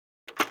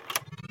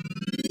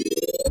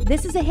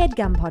This is a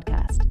HeadGum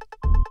podcast.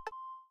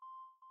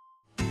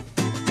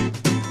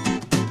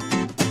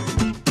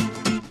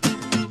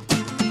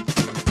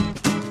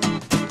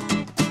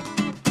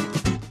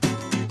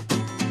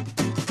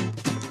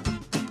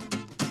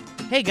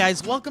 Hey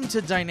guys, welcome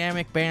to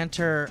Dynamic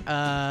Banter.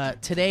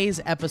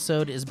 Today's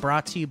episode is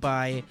brought to you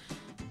by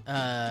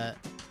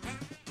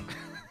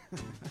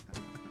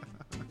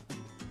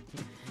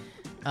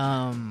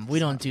we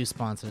don't do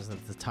sponsors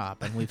at the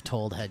top, and we've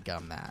told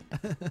HeadGum that.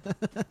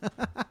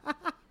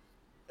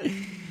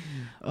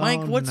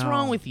 Mike, what's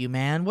wrong with you,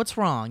 man? What's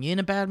wrong? You in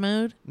a bad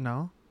mood?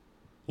 No.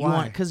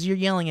 Why? Because you're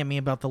yelling at me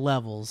about the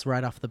levels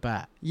right off the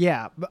bat.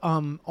 Yeah,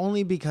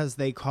 only because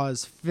they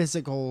cause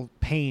physical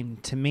pain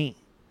to me.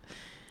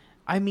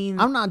 I mean,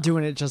 I'm not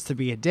doing it just to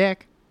be a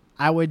dick.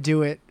 I would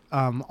do it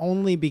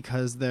only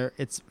because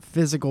it's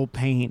physical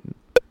pain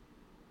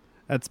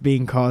that's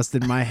being caused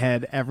in my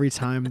head every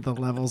time the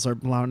levels are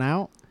blown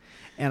out.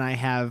 And I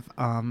have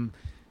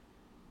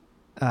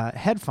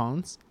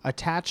headphones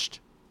attached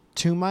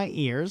to my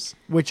ears,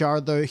 which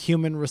are the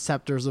human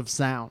receptors of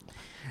sound.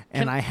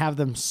 And I have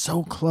them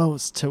so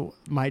close to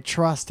my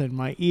trust and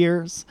my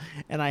ears,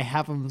 and I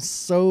have them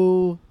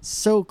so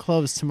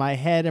close to my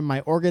head and my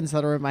organs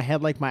that are in my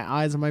head, like my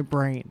eyes and my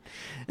brain.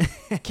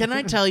 Can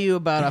I tell you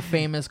about a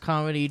famous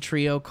comedy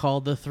trio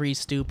called the Three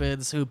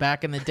Stupids, who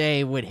back in the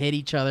day would hit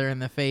each other in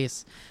the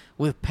face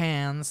with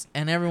pans,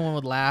 and everyone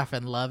would laugh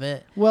and love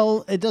it?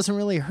 Well, it doesn't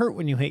really hurt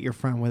when you hit your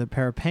friend with a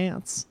pair of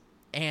pants.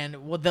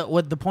 And what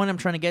the point I'm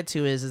trying to get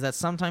to is that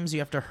sometimes you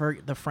have to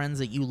hurt the friends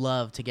that you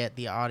love to get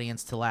the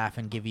audience to laugh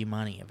and give you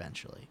money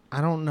eventually. I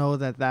don't know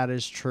that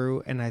is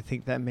true, and I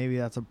think that maybe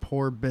that's a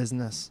poor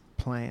business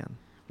plan.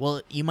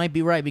 Well, you might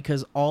be right,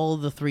 because all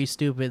the Three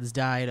Stupids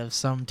died of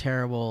some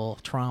terrible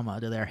trauma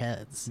to their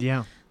heads.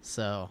 Yeah.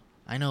 So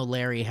I know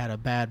Larry had a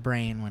bad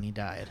brain when he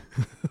died.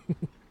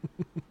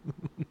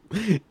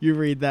 You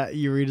read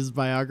his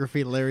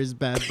biography, Larry's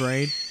Bad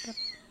Brain?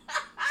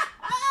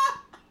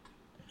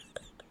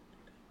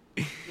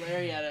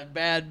 Larry had a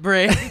bad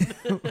brain.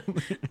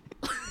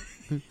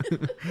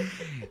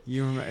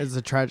 You remember, it's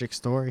a tragic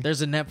story.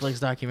 There's a Netflix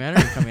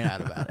documentary coming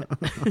out about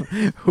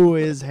it. Who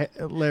is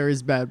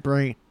Larry's Bad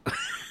Brain?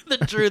 The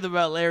truth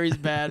about Larry's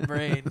bad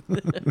brain.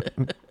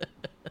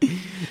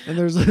 And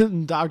there's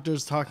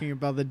doctors talking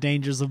about the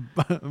dangers of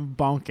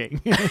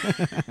bonking.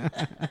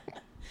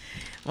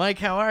 Mike,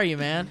 how are you,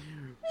 man?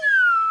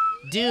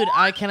 Dude,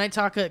 can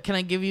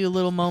I give you a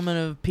little moment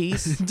of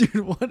peace?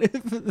 Dude, what if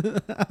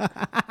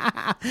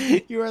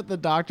you were at the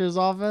doctor's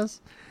office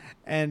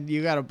and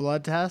you got a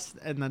blood test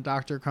and the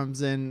doctor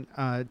comes in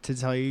to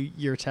tell you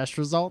your test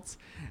results,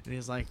 and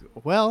he's like,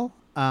 well,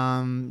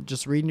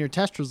 just reading your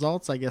test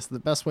results, I guess the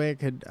best way I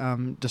could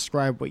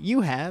describe what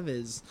you have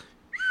is...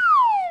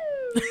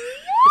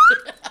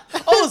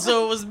 Oh,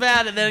 so it was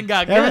bad and then it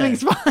got good.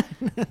 Everything's fine.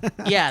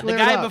 Yeah, the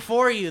guy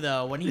before you,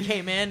 though, when he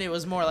came in, it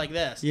was more like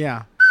this.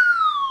 Yeah.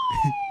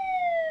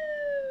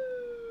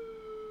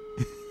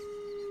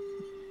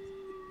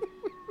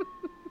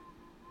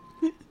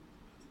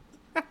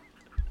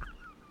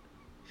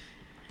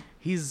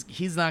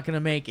 He's not gonna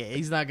make it.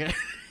 He's not gonna.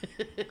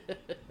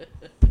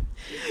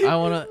 I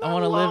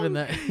wanna live in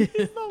that.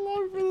 He's not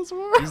long for this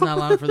world. He's not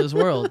long for this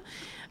world.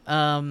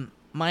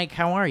 Mike,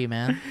 how are you,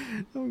 man?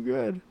 I'm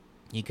good.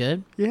 You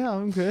good? Yeah,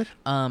 I'm good.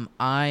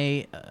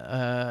 I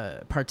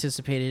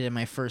participated in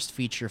my first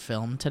feature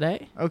film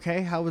today.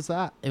 Okay, how was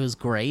that? It was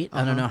great.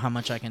 I don't know how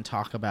much I can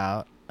talk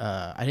about.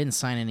 I didn't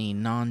sign any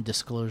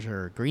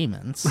non-disclosure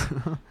agreements.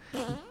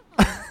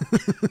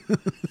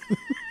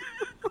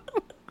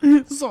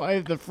 So I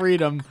have the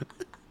freedom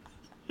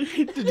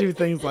to do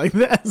things like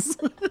this.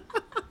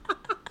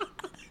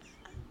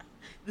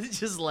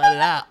 Just let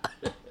it out.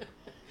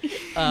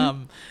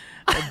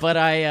 But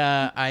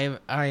I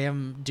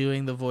am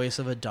doing the voice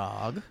of a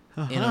dog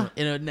in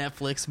a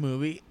Netflix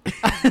movie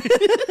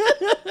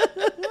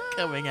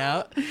coming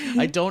out.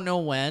 I don't know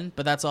when,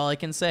 but that's all I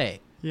can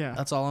say. Yeah,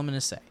 that's all I'm gonna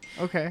say.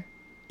 Okay.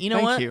 You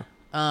know what?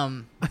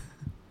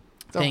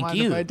 Thank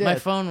you. Thank you. My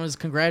phone was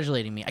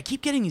congratulating me. I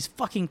keep getting these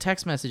fucking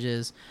text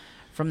messages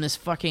from this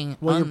fucking...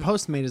 Well, your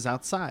Postmate is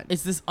outside.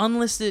 It's this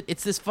unlisted...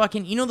 It's this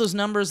fucking... You know those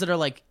numbers that are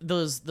like...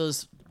 Those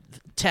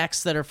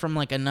texts that are from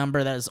like a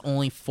number that is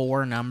only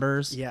 4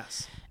 numbers?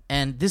 Yes.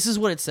 And this is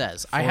what it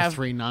says.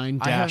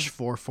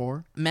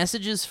 439-44.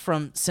 Messages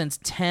from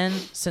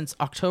since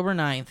October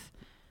 9th,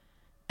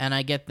 and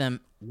I get them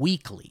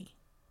weekly.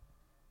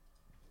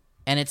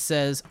 And it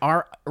says,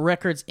 our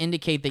records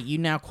indicate that you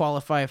now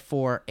qualify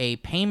for a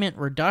payment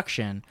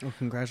reduction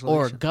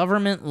or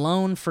government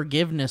loan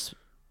forgiveness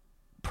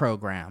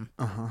program.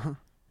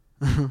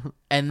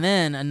 And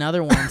then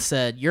another one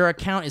said, your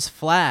account is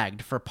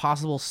flagged for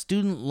possible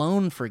student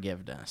loan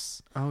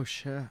forgiveness. Oh,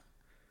 shit.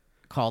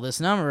 Call this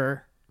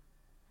number.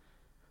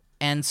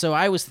 And so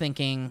I was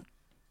thinking,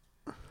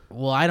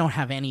 well, I don't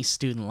have any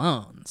student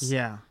loans.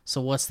 Yeah. So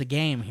what's the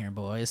game here,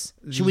 boys?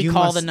 Should we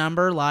call the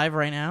number live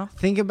right now?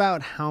 Think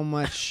about how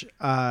much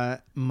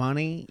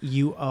money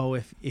you owe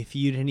if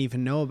you didn't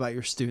even know about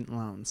your student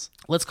loans.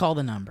 Let's call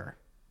the number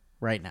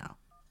right now.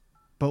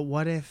 But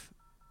what if...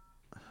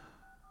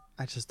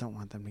 I just don't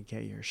want them to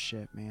get your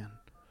shit, man.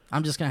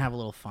 I'm just going to have a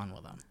little fun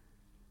with them.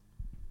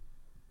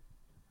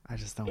 I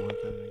just don't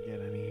want them to get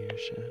any of your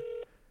shit.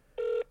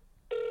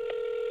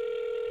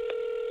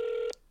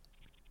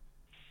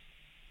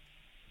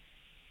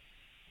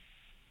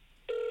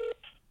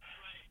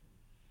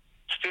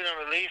 Student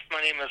Relief,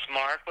 my name is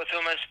Mark. With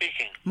whom am I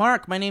speaking?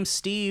 Mark, my name's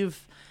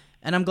Steve,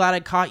 and I'm glad I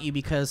caught you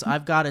because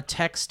I've got a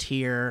text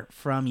here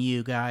from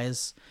you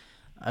guys.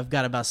 I've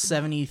got about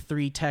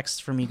 73 texts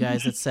from you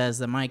guys that says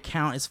that my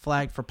account is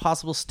flagged for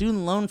possible student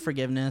loan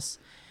forgiveness,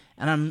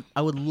 and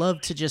I would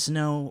love to just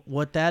know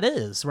what that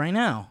is right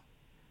now.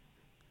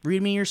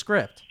 Read me your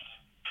script.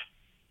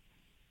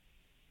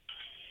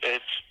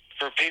 It's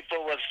for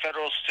people with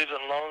federal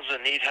student loans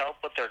that need help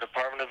with their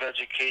Department of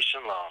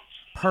Education loans.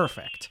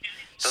 Perfect.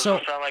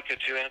 Doesn't sound like you're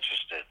too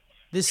interested.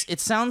 It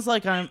sounds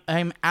like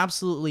I'm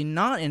absolutely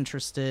not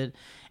interested,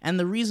 and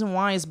the reason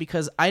why is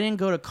because I didn't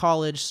go to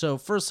college. So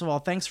first of all,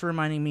 thanks for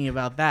reminding me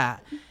about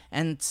that.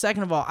 And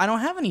second of all, I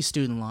don't have any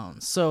student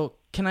loans. So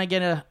can I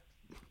get an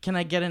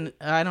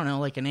I don't know,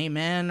 like an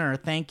amen or a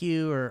thank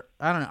you or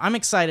I don't know. I'm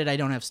excited I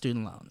don't have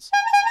student loans.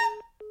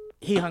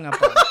 He hung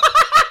up on me.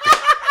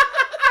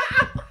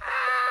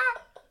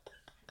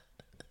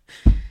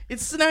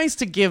 It's nice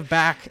to give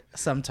back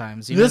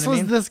sometimes. You know This what I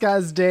was mean? this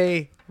guy's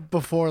day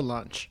before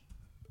lunch.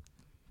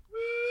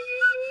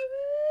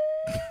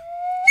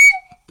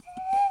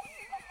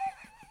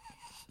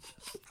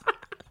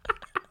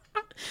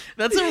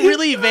 That's a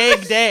really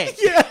vague day.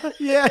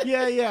 Yeah.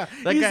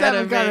 That He's guy had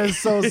having a kind of vague-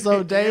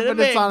 so-so day, He had a but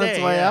it's vague on its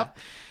day, way yeah. up.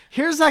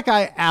 Here's that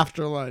guy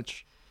after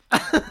lunch.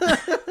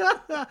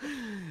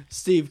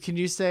 Steve, can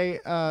you say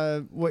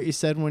what you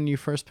said when you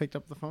first picked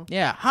up the phone?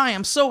 Yeah. Hi,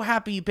 I'm so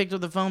happy you picked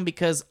up the phone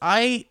because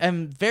I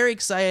am very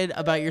excited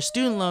about your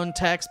student loan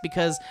text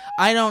because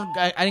I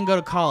didn't go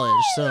to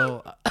college,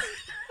 so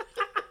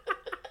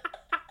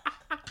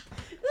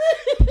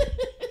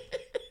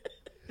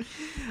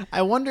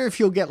I wonder if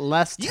you'll get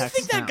less you texts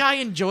think that now. guy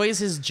enjoys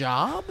his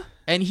job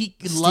and he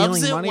loves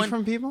Stealing it money when,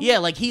 from people? Yeah,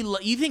 like you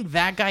think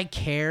that guy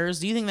cares?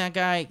 Do you think that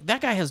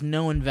guy has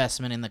no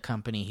investment in the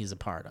company he's a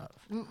part of?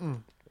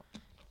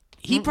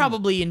 He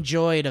probably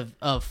enjoyed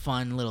a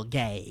fun little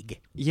gag.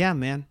 Yeah,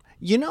 man.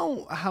 You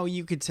know how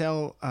you could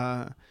tell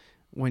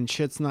when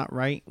shit's not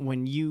right?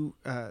 When you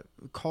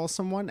call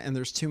someone and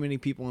there's too many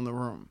people in the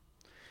room.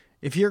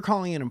 If you're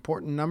calling an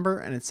important number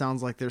and it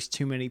sounds like there's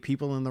too many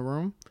people in the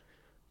room,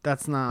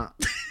 that's not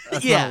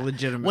not a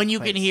legitimate when you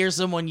place. can hear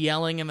someone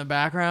yelling in the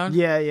background.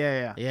 Yeah.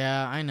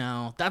 Yeah, I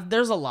know.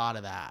 There's a lot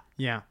of that.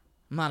 Yeah.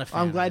 I'm not a fan.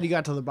 I'm glad you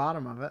got to the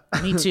bottom of it.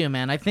 Me too,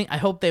 man. I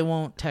hope they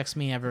won't text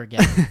me ever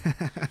again.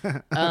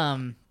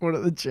 What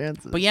are the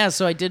chances? But yeah,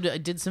 so I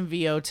did some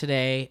VO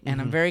today,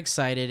 and I'm very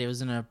excited. It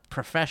was in a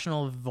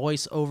professional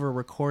voiceover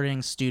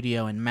recording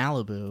studio in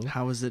Malibu.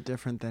 How is it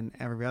different than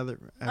every other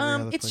It's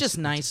place just you've been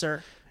to?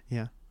 nicer.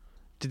 Yeah.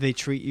 Did they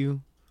treat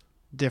you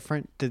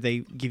different? Did they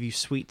give you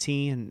sweet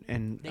tea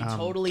and They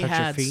totally touch your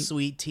had feet?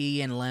 sweet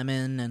tea and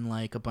lemon and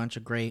like a bunch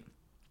of great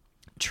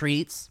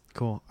treats.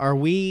 Cool. Are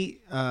we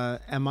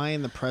am I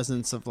in the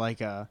presence of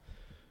like a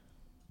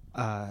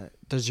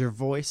does your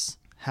voice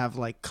have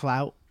like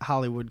clout,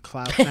 Hollywood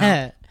clout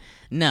now?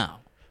 No,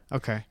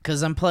 Okay.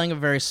 because I'm playing a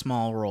very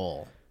small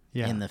role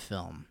Yeah. in the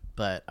film.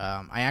 But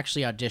I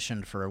actually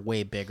auditioned for a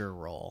way bigger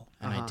role,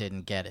 and I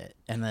didn't get it.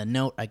 And the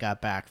note I got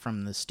back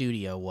from the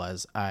studio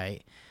was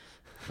I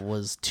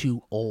was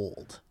too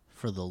old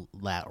for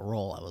that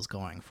role I was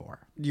going for.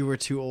 You were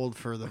too old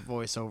for the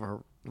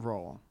voiceover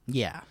role.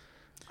 Yeah.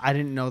 I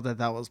didn't know that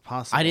was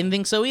possible. I didn't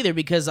think so either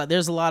because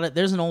there's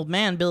an old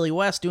man, Billy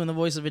West, doing the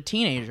voice of a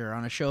teenager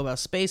on a show about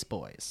space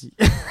boys.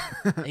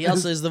 He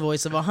also is the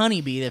voice of a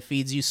honeybee that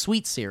feeds you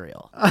sweet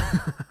cereal.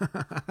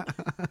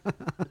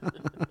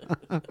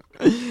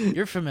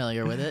 You're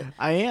familiar with it.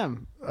 I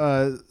am.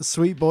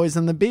 Sweet Boys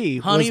and the Bee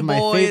Honey was my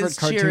Boys favorite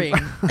cartoon. cheering.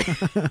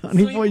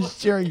 Honey Sweet Boys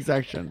cheering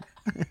section.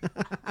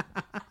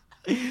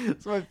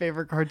 It's my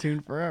favorite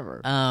cartoon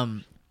forever.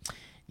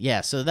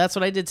 Yeah, so that's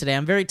what I did today.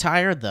 I'm very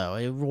tired, though.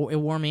 It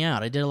wore me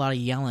out. I did a lot of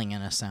yelling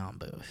in a sound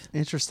booth.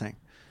 Interesting.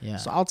 Yeah.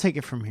 So I'll take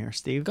it from here,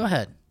 Steve. Go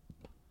ahead.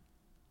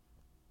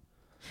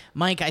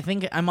 Mike, I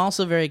think I'm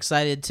also very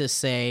excited to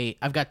say,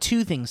 I've got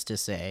two things to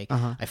say.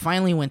 I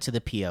finally went to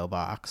the P.O.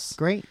 box.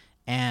 Great.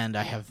 And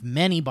I have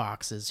many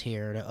boxes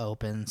here to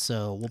open,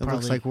 so It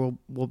looks like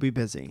we'll be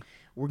busy.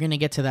 we're going to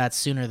get to that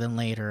sooner than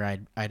later,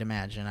 I'd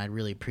imagine. I'd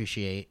really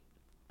appreciate.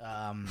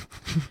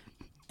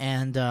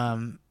 And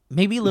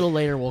maybe a little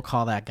later we'll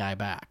call that guy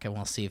back and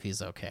we'll see if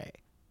he's okay.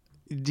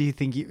 Do you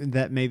think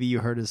that maybe you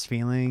hurt his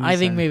feelings? I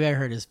think and- maybe I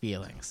hurt his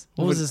feelings.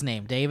 What was his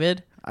name?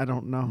 David? I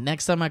don't know.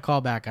 Next time I call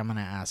back, I'm going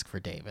to ask for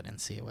David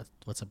and see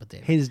what's up with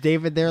David. Hey, is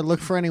David there? Look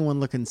for anyone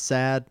looking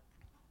sad.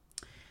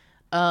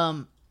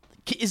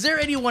 Is there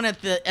anyone at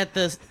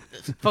the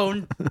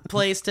phone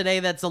place today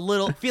that's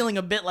feeling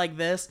a bit like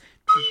this?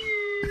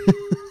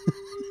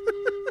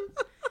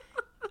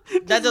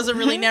 That doesn't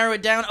really narrow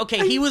it down.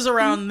 Okay, he was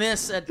around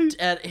this at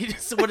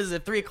what is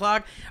it,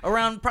 3:00?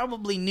 Around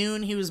probably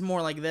noon, he was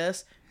more like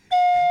this.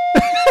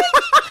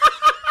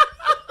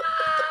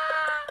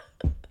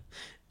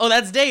 Oh,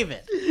 that's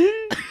David.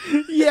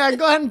 Yeah,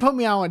 go ahead and put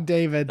me on with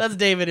David. That's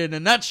David in a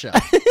nutshell.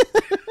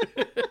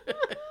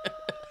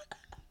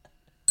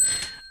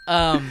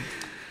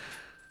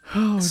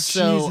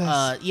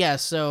 So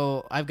Jesus.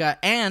 so I've got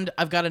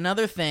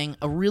another thing,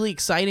 a really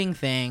exciting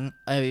thing.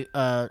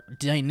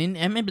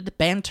 The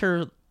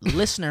banter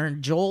listener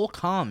Joel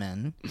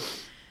Common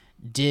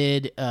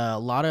did a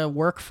lot of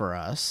work for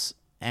us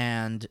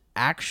and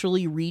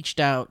actually reached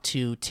out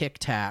to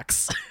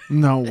Tacs.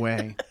 No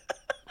way.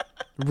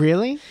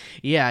 Really?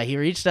 Yeah, he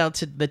reached out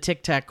to the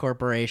Tic Tac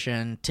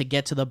Corporation to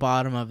get to the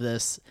bottom of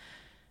this.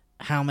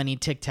 How many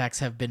Tic Tacs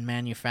have been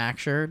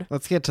manufactured?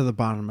 Let's get to the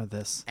bottom of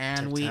this.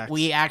 And Tic Tacs.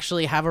 we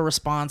actually have a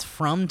response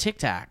from Tic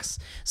Tacs.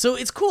 So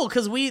it's cool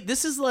because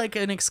this is like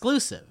an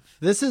exclusive.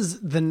 This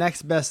is the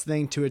next best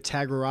thing to a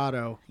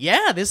Tagarado.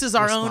 Yeah, this is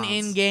our own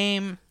Response.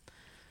 in-game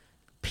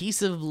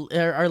piece of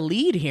our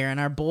lead here, and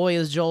our boy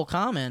is Joel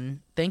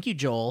Common. Thank you,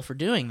 Joel, for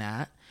doing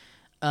that.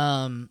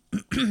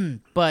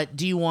 But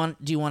do you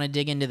want to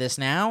dig into this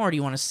now, or do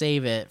you want to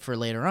save it for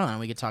later on?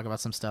 We could talk about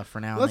some stuff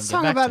for now. Let's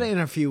talk about it in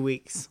a few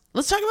weeks.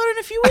 Let's talk about it in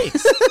a few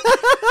weeks.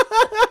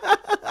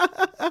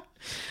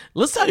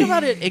 Let's talk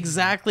about it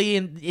exactly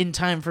in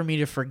time for me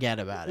to forget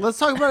about it. Let's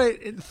talk about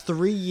it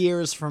 3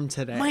 years from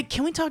today. Mike,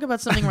 can we talk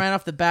about something right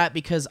off the bat?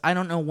 Because I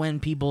don't know when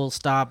people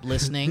stop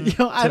listening You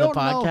know, to I the don't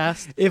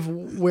podcast. know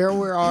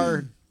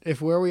if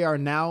where we are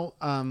now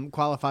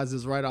qualifies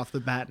as right off the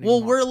bat anymore.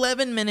 Well, we're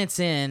 11 minutes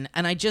in,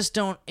 and I just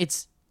don't.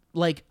 It's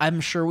like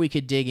I'm sure we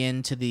could dig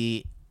into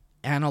the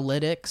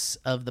analytics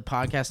of the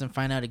podcast and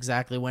find out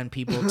exactly when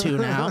people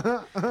tune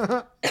out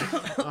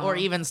or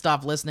even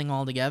stop listening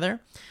altogether.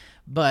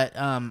 But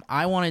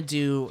I want to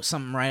do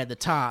something right at the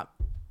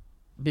top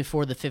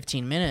before the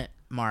 15-minute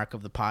mark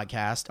of the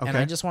podcast, and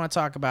I just want to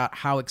talk about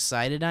how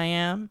excited I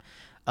am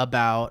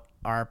about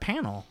our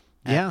panel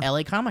at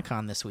LA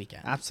Comic-Con this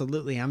weekend.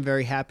 Absolutely. I'm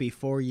very happy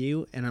for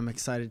you, and I'm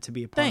excited to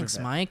be a part of it. Thanks,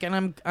 Mike,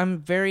 and I'm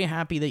very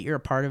happy that you're a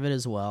part of it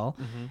as well.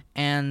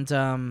 And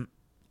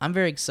I'm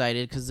very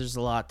excited because there's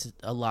a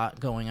lot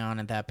going on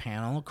at that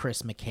panel.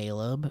 Chris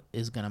McCaleb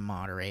is going to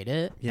moderate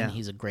it, and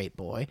he's a great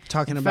boy.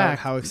 Talking about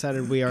how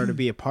excited we are to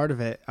be a part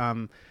of it,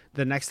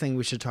 the next thing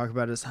we should talk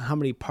about is how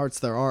many parts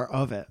there are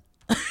of it.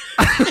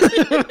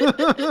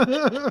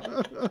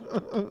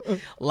 A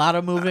lot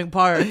of moving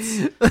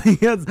parts.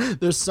 Yes,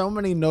 there's so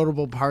many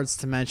notable parts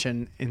to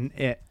mention in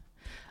it.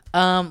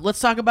 Let's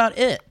talk about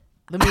it.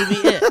 The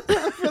movie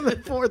It. For the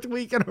fourth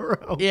week in a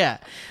row. Yeah.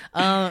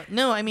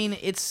 No, I mean,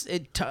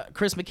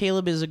 Chris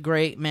McCaleb is a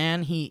great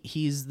man.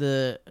 He's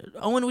the...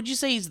 Owen, would you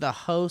say he's the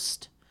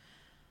host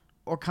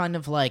or kind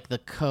of like the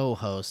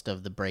co-host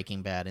of the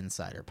Breaking Bad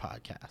Insider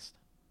podcast?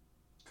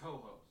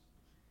 Co-host.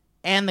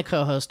 And the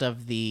co-host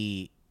of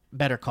the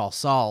Better Call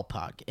Saul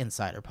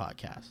Insider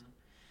podcast.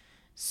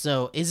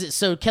 Mm-hmm.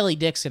 So Kelly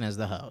Dixon is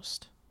the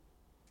host?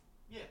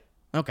 Yeah.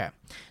 Okay.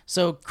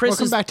 So Chris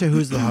Welcome back to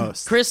Who's the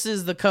Host. Chris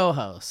is the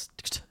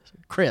co-host.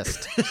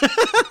 Chris.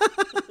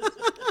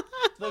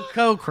 The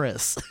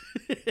co-Chris.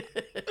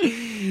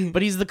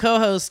 But he's the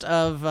co-host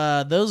of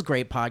those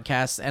great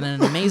podcasts and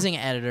an amazing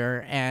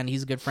editor, and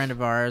he's a good friend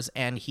of ours,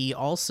 and he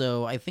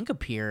also, I think,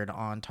 appeared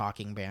on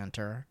Talking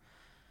Banter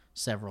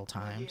several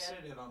times. He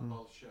edited on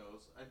both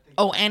shows. I think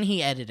And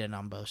he edited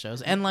on both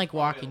shows, and like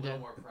Walking I'm a Dead.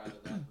 little more proud of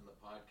that than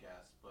the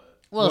podcast, but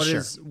Well, What sure.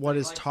 is I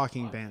like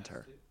talking the podcast,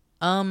 banter? dude.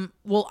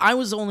 Well, I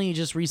was only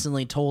just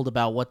recently told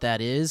about what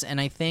that is,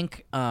 and I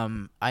think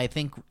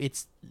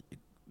it's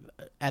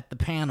at the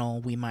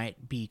panel we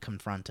might be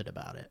confronted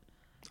about it.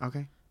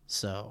 Okay.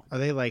 So Are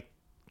they like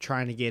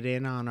trying to get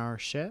in on our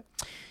shit?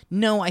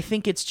 no, I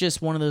think it's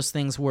just one of those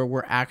things where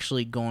we're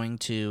actually going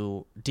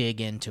to dig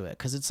into it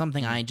because it's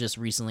something I just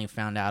recently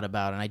found out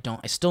about, and I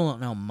still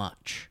don't know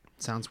much.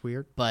 Sounds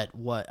weird. But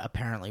what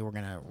apparently we're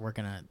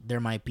gonna there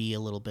might be a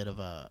little bit of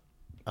a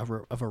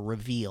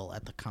reveal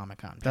at the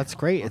Comic-Con. That's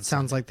great. It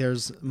sounds like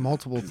there's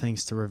multiple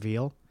things to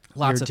reveal.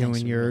 Lots You're of things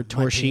doing to your reveal.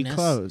 My torch sheet penis.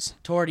 clothes.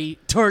 Torching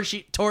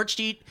clothes.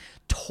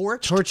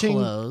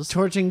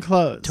 Torching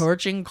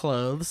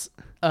clothes,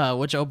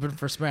 which opened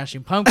for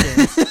Smashing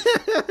Pumpkins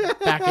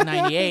back in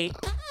 '98.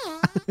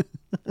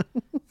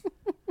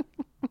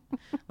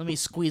 Let me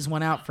squeeze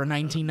one out for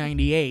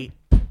 1998.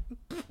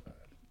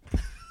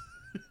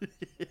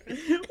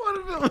 What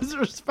if it was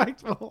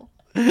respectful?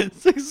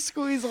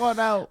 Squeeze one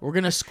out. We're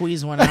gonna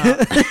squeeze one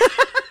out.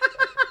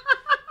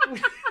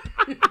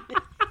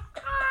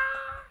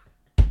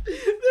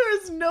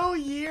 There is no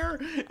year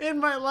in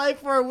my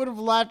life where I would have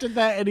laughed at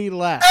that any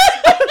less.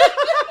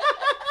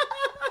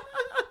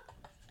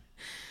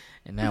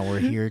 And now we're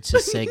here to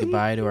say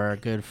goodbye to our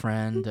good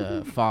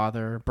friend,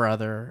 father,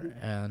 brother,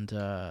 and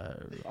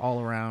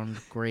all-around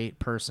great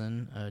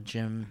person,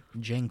 Jim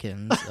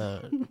Jenkins.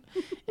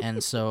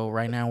 And so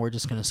right now we're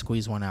just going to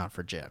squeeze one out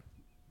for Jim.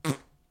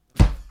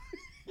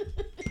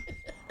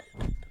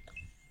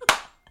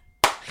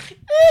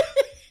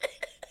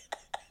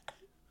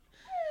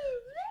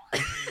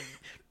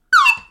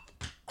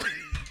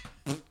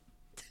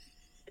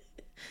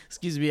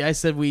 Excuse me, I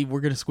said we're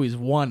going to squeeze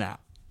one out.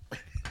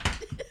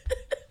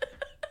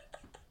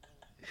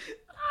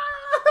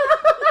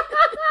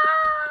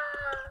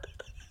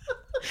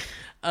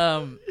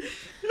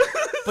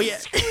 But yeah,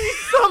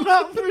 Some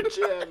out for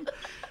Jim.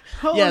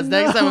 Oh, yes.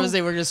 Next time I'm no. gonna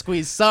say we're gonna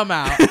squeeze some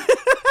out.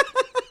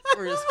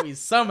 We're gonna squeeze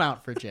some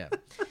out for Jim.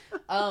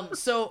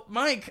 So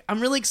Mike, I'm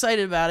really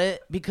excited about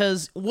it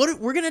because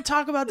we're gonna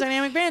talk about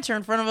dynamic banter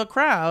in front of a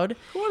crowd.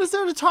 What is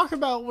there to talk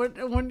about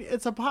when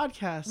it's a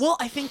podcast? Well,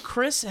 I think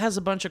Chris has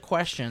a bunch of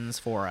questions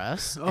for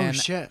us. oh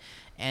shit.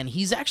 And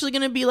he's actually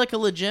going to be like a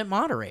legit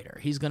moderator.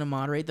 He's going to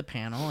moderate the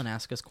panel and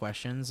ask us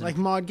questions. And, Like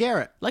Maud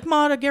Garrett. like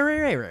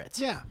Garrett.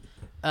 Yeah.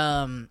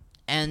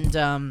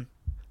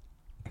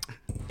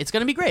 It's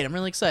going to be great. I'm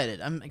really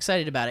excited. I'm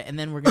excited about it. And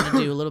then we're going to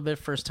do a little bit of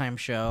first time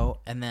show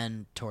and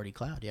then Torty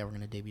Cloud. Yeah, we're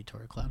going to debut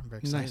Torty Cloud. I'm very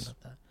excited Nice.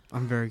 about that.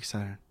 I'm very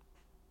excited.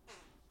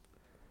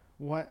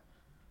 What?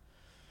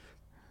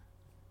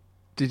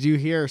 Did you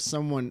hear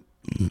someone?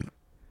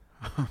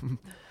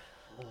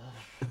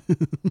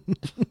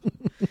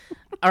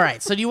 All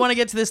right. So do you want to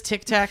get to this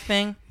Tic Tac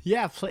thing?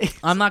 Yeah, please.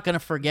 I'm not going to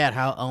forget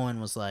how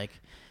Owen was like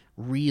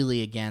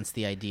really against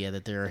the idea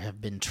that there have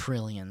been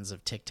trillions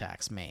of Tic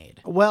Tacs made.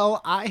 Well,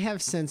 I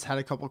have since had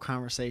a couple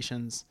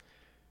conversations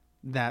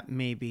that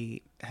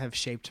maybe have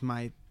shaped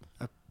my.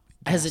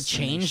 Has it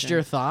changed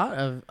your thought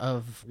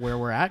of where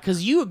we're at?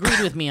 Because you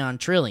agreed with me on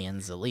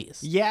trillions, at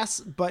least.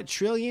 Yes, but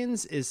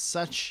trillions is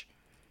such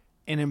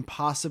an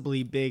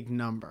impossibly big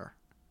number.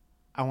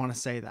 I want to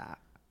say that.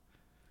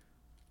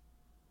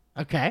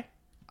 Okay.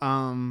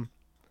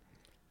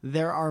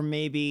 There are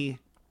maybe,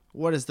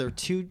 what is there,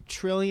 2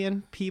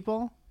 trillion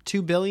people?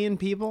 2 billion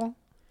people?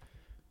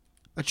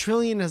 A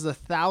trillion is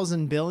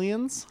 1,000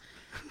 billions?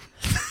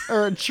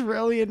 Or a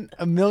trillion,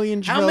 a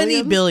million trillions? How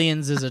many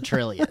billions is a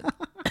trillion?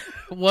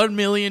 1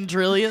 million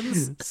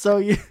trillions? So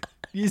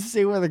you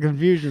see where the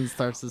confusion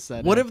starts to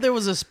set What in. if there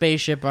was a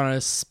spaceship on a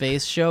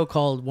space show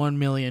called 1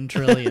 million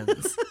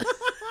trillions?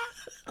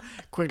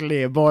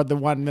 Quickly aboard the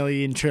 1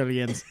 million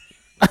trillions.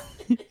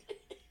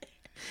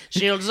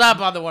 Shields up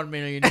on the 1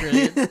 million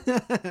trillions.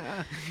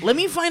 Let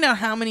me find out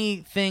how many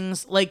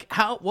things,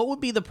 what would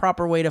be the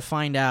proper way to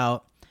find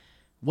out,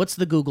 what's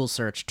the Google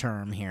search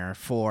term here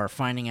for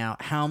finding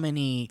out how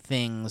many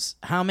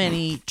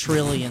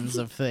trillions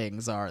of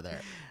things are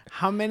there?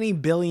 How many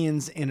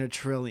billions in a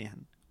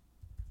trillion?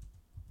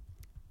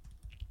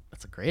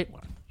 That's a great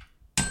one.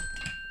 Here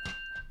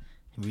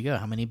we go.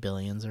 How many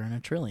billions are in a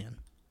trillion?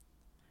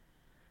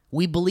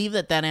 We believe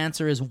that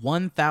answer is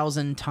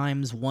 1,000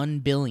 times 1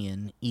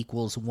 billion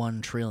equals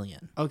 1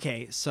 trillion.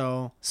 Okay,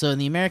 so So in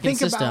the American Think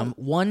system, about-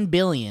 1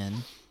 billion...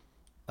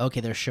 Okay,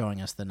 they're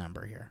showing us the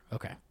number here.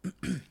 Okay.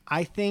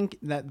 I think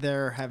that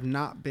there have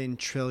not been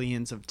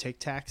trillions of Tic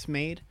Tacs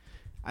made.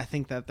 I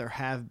think that there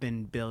have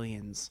been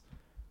billions.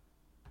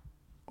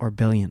 Or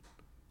billion.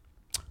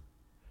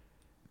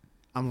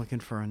 I'm looking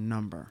for a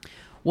number.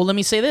 Well, let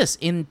me say this.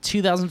 In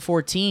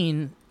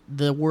 2014,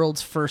 the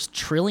world's first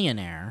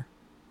trillionaire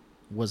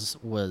was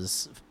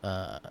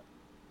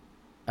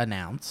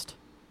announced.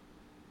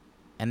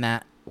 And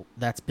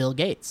that's Bill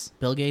Gates.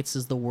 Bill Gates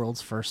is the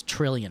world's first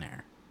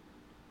trillionaire.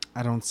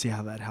 I don't see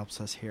how that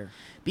helps us here.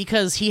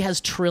 Because he has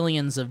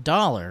trillions of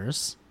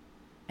dollars.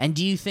 And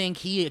do you think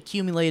he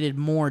accumulated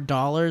more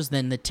dollars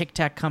than the Tic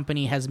Tac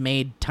company has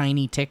made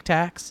tiny Tic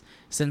Tacs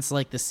since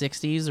like the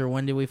 60s? Or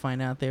when did we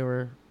find out they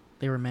were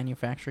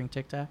manufacturing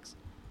Tic Tacs?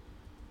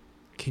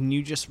 Can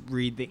you just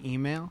read the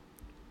email?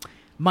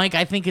 Mike,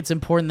 I think it's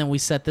important that we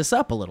set this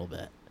up a little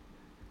bit.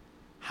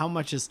 How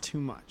much is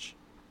too much?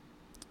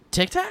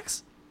 Tic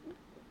Tacs?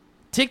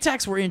 Tic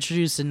Tacs were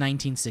introduced in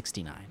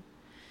 1969.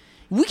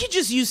 We could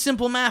just use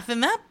simple math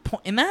in that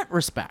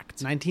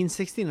respect.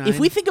 1969. If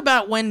we think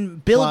about when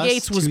Bill plus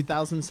Gates was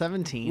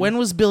 2017. when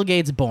was Bill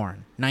Gates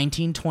born?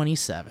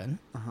 1927.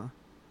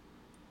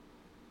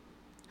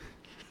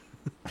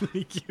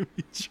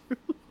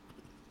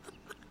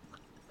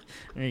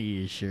 Are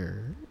you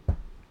sure?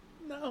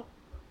 No.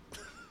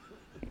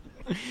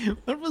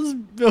 When was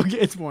Bill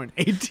Gates born?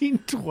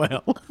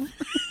 1812. Bill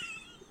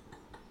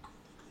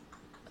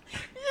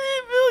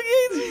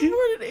Gates was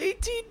born in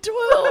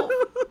 1812.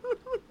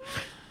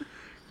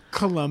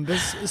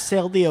 Columbus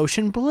sailed the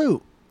ocean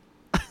blue.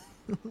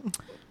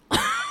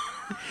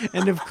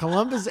 And if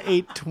Columbus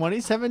ate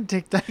 27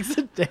 Tic Tacs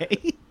a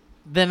day,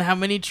 Then how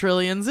many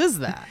trillions is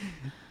that?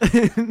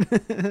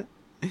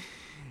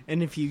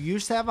 and if you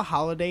used to have a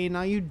holiday and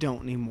now you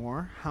don't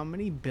anymore, how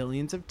many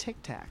billions of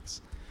Tic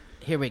Tacs?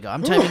 Here we go.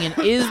 I'm typing in,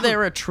 is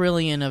there a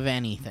trillion of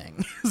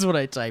anything? Is what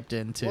I typed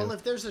into. Well,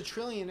 if there's a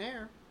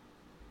trillionaire.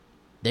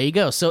 There you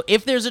go. So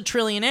if there's a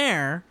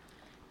trillionaire,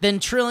 then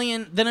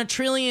a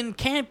trillion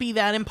can't be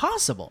that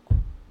impossible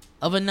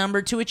of a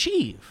number to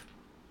achieve.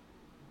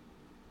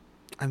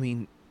 I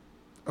mean,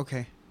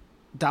 okay.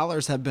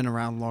 Dollars have been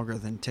around longer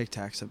than Tic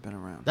Tacs have been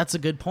around. That's a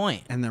good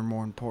point. And they're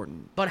more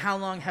important. But how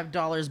long have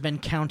dollars been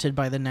counted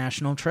by the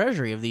National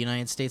Treasury of the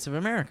United States of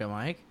America,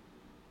 Mike?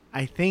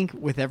 I think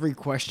with every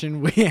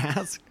question we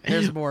ask,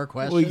 There's more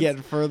questions. we get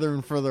further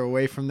and further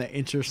away from the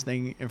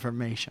interesting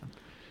information.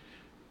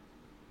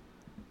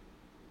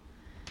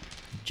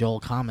 Joel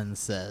Commons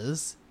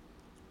says,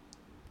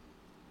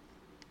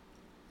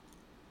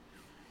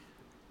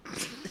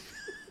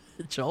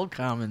 Joel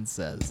Common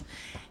says,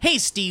 "Hey,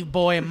 Steve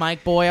Boy and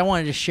Mike Boy, I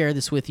wanted to share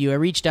this with you. I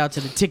reached out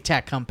to the Tic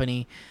Tac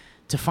company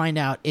to find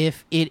out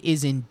if it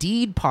is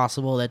indeed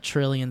possible that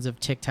trillions of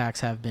Tic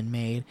Tacs have been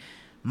made.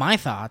 My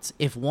thoughts,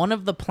 if one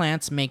of the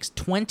plants makes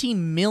 20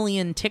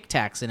 million Tic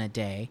Tacs in a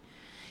day,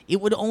 it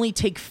would only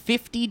take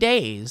 50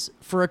 days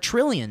for a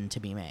trillion to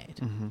be made.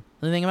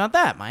 What do you think about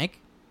that, Mike?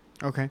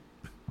 Okay.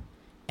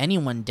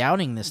 Anyone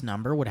doubting this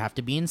number would have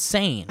to be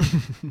insane.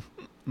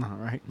 All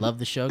right. Love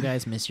the show,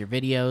 guys. Miss your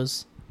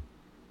videos."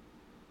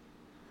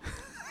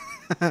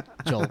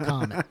 Joel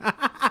comment.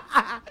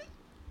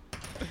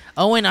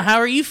 Owen, how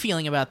are you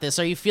feeling about this?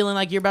 Are you feeling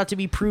like you're about to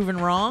be proven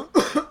wrong? I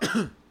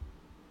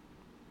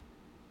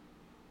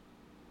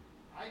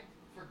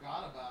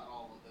forgot about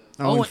all of this.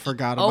 Owen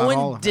forgot about Owen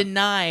all of it.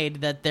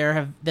 denied that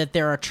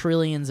there are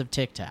trillions of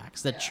Tic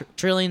Tacs. That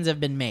trillions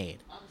have been made.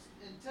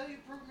 Until you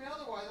prove me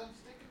otherwise, I'm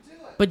sticking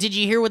to it. But did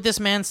you hear what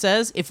this man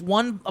says? If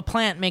a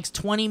plant makes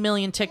 20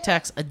 million Tic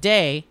Tacs a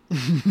day,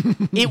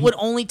 it would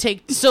only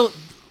take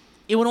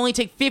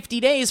 50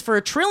 days for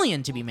a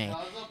trillion to be made. Does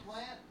a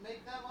plant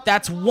make that much?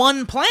 That's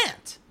one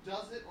plant.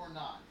 Does it or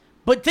not?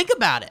 But think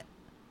about it.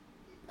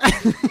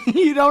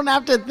 You don't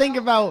have to think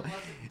about. Unless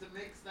it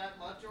makes that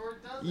much or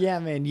it doesn't. Yeah,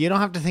 man. You don't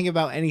have to think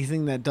about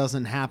anything that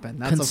doesn't happen.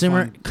 That's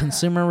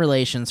Consumer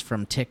relations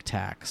from Tic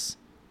Tacs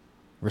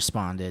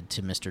responded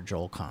to Mr.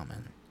 Joel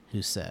Common,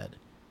 who said,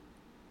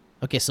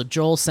 okay, so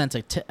Joel sent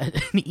an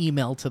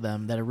email to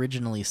them that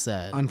originally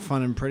said, on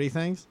fun and pretty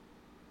things.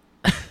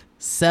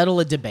 settle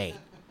a debate.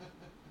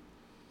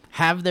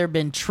 Have there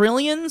been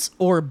trillions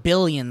or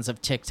billions of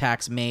Tic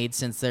Tacs made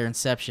since their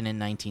inception in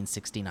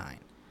 1969?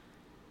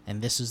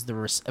 And this is the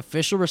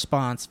official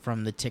response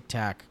from the Tic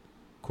Tac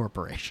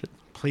Corporation.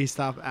 Please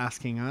stop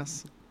asking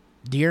us.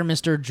 Dear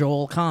Mr.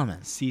 Joel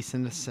Common, Cease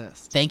and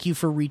desist. thank you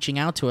for reaching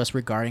out to us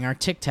regarding our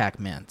Tic Tac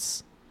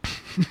mints.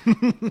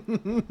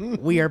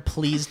 We are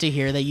pleased to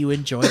hear that you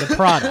enjoy the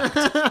product.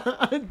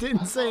 I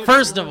didn't say it.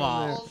 First of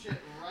all, Bullshit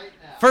right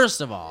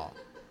now.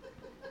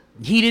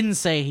 he didn't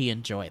say he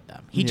enjoyed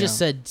them. He just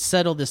said,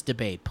 settle this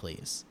debate,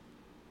 please.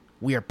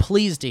 We are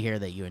pleased to hear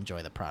that you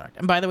enjoy the product.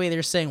 And by the way,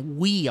 they're saying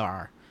we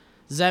are.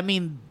 Does that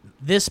mean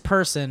this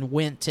person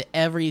went to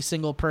every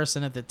single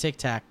person at the Tic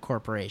Tac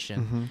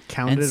Corporation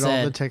Counted and all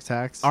said, the Tic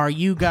Tacs. are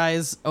you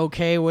guys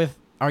okay with,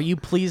 are you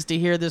pleased to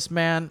hear this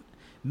man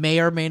may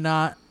or may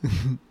not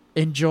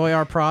enjoy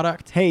our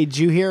product? Hey, did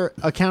you hear,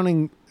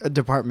 accounting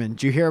department,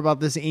 did you hear about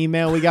this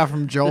email we got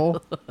from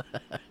Joel?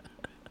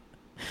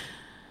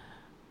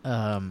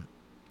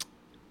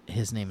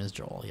 His name is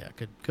Joel. Yeah,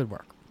 good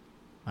work.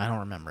 I don't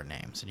remember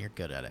names, and you're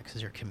good at it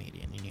because you're a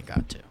comedian and you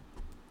got to.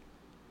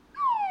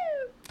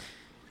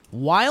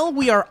 While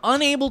we are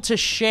unable to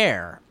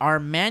share our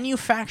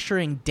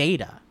manufacturing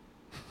data,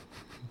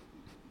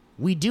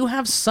 we do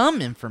have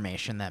some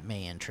information that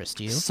may interest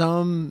you.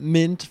 Some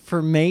mint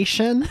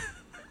formation?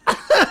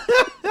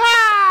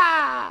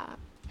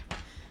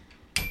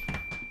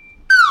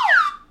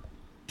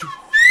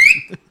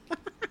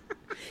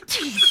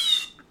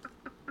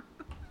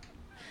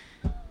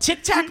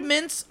 Tic Tac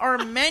mints are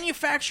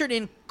manufactured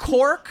in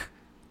Cork,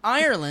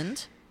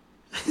 Ireland,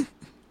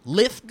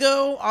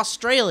 Lithgow,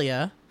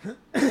 Australia,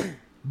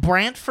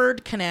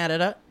 Brantford,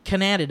 Canada,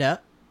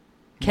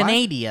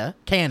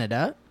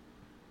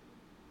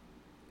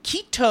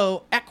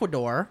 Quito,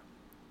 Ecuador,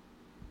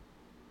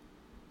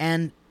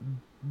 and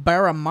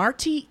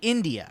Baramarti,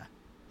 India.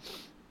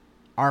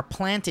 Our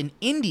plant in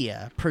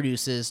India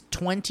produces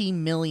 20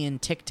 million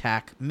Tic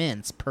Tac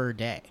mints per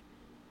day.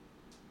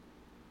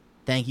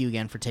 Thank you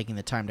again for taking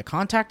the time to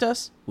contact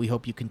us. We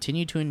hope you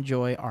continue to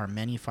enjoy our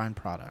many fine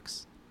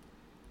products.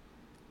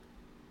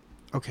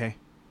 Okay.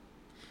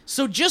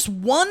 So just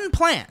one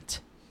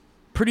plant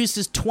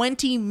produces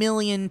 20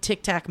 million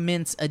Tic Tac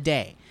mints a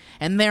day.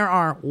 And there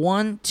are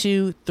 1,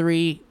 2,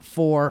 3,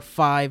 4,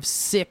 5,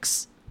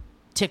 6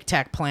 Tic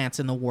Tac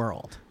plants in the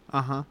world.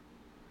 Uh-huh.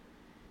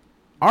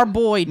 Our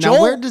boy Joel...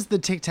 Now, where does the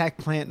Tic Tac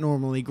plant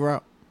normally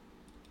grow?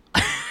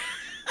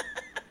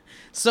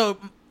 So,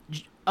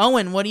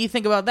 Owen, what do you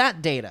think about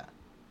that data?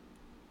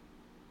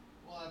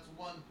 Well, that's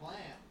one plant,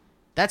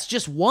 That's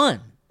just one.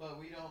 but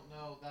we don't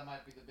know. That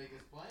might be the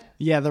biggest plant.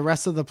 Yeah, the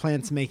rest of the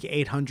plants make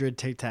 800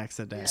 Tic Tacs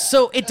a day.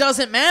 So it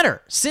doesn't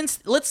matter.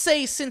 Let's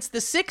say since the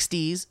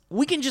 60s,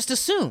 we can just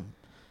assume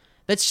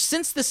that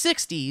since the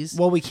 60s...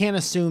 Well, we can't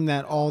assume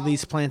that all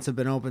these plants have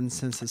been open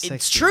since the 60s.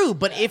 It's true,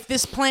 but if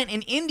this plant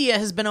in India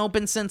has been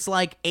open since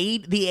like the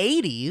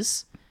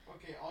 80s...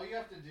 Okay, all you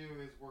have to do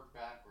is work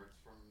backwards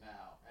from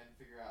now and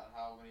figure out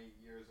how many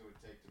years it would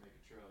take to make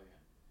a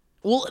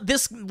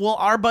trillion. Well,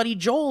 our buddy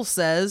Joel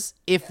says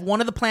if one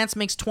of the plants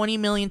makes 20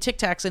 million Tic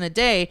Tacs in a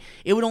day,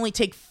 it would only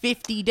take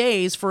 50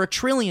 days for a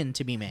trillion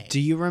to be made.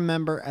 Do you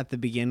remember at the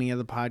beginning of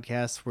the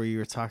podcast where you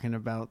were talking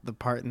about the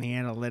part in the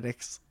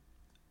analytics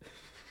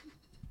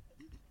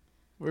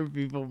where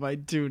people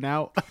might tune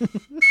out?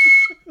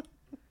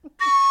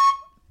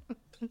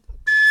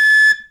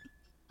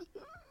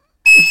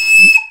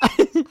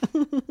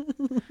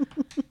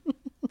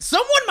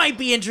 Someone might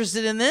be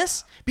interested in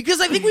this.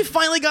 Because I think we've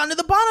finally gotten to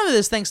the bottom of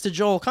this, thanks to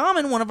Joel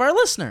Common, one of our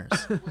listeners.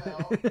 Well,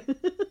 if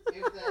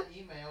that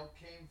email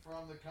came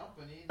from the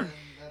company, then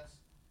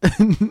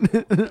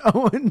that's...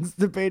 Owen's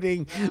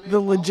debating the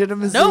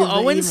legitimacy No, of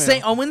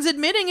the Owen's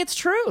admitting it's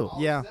true.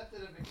 I'll Yeah. accept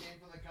it if it came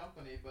from the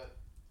company, but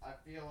I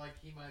feel like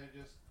he might have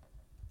just,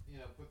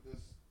 put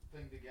this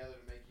thing together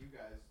to make you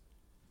guys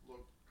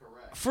look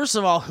correct. First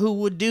of all, who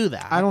would do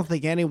that? I don't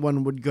think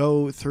anyone would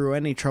go through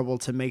any trouble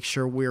to make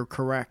sure we're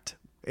correct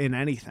in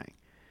anything.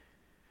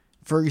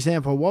 For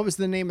example, what was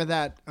the name of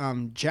that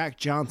Jack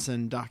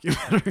Johnson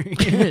documentary?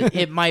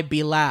 It might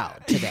be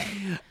loud today.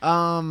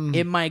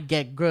 It might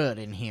get good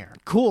in here.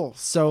 Cool.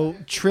 So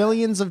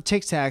trillions of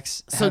Tic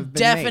Tacs So have been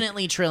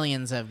definitely made.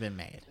 trillions have been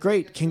made.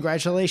 Great.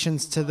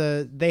 Congratulations to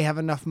they have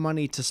enough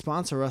money to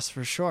sponsor us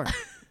for sure.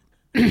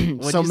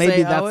 What'd So you maybe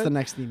say, that's Owen? the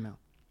next email.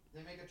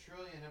 They make $1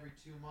 trillion every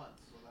 2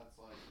 months, so that's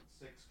like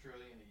 $6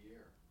 trillion a year.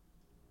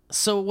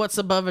 So what's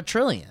above $1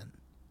 trillion?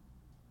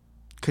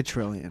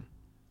 Quadrillion.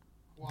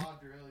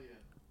 Quadrillion.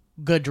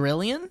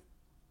 Godrillion?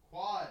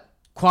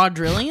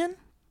 Quadrillion?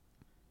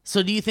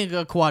 So do you think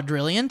a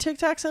quadrillion Tic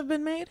Tacs have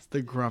been made?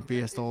 The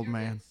grumpiest old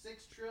man.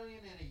 $6 trillion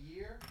in a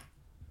year.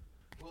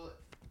 Well,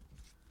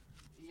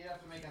 you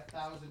have to make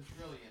 1,000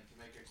 trillion to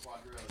make a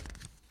quadrillion.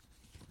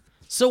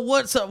 So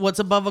what's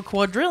above a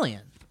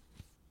quadrillion?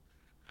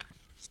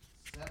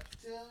 Septillions?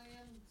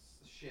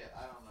 Shit,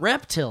 I don't know.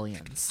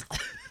 Reptilians.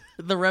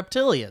 The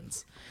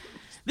reptilians.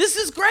 This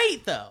is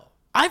great, though.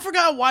 I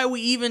forgot why we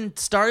even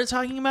started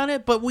talking about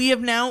it, but we have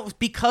now,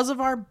 because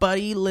of our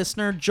buddy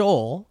listener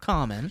Joel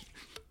Common,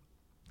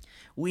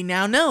 we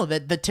now know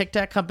that the Tic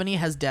Tac company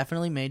has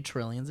definitely made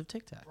trillions of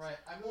Tic Tacs. Right.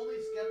 I'm only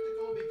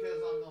skeptical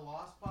because on the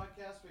Lost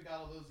podcast, we got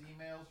all those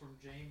emails from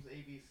James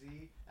ABC,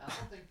 and I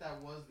don't think that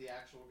was the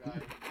actual guy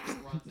who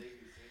runs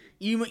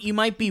ABC. You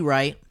might be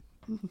right,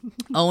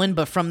 Owen,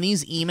 but from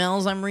these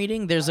emails I'm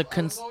reading, there's a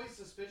I was always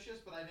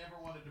suspicious, but I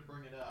never wanted to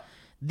bring it up.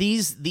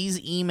 these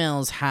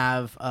emails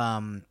have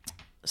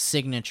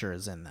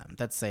signatures in them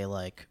that say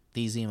like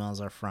these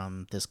emails are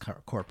from this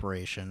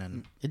corporation,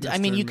 and I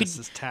mean and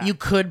Mrs. Tacs. you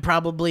could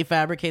probably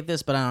fabricate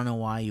this, but I don't know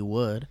why you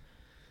would.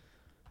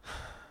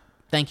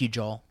 Thank you,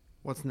 Joel.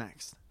 What's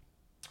next?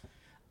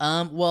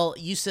 Well,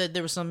 you said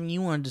there was something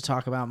you wanted to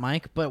talk about,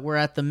 Mike, but we're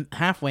at the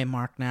halfway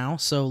mark now,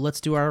 so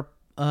let's do our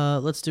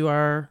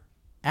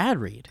ad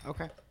read.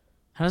 Okay.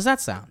 How does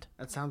that sound?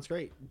 That sounds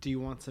great. Do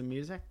you want some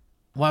music?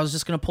 Well, I was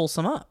just gonna pull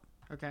some up.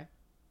 Okay.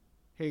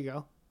 Here you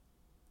go.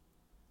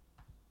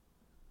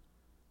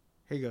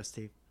 Here you go,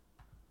 Steve.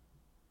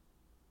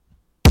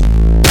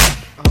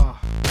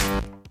 Oh.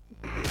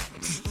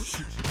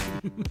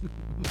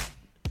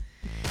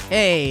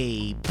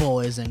 Hey,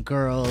 boys and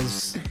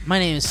girls. My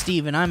name is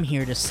Steve, and I'm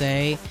here to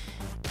say,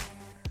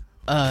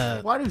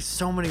 Why do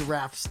so many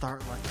raps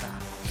start like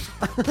that?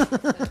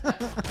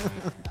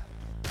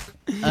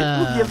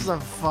 Who gives a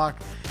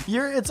fuck?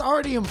 It's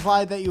already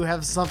implied that you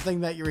have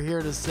something that you're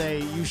here to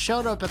say. You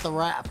showed up at the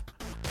rap.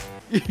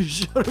 You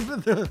showed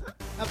up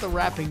at the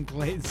rapping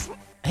place.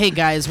 hey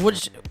guys,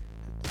 what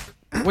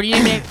do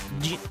you make?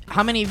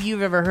 How many of you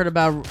have ever heard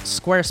about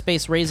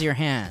Squarespace? Raise your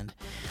hand.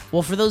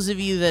 Well, for those of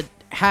you that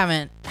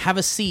haven't, have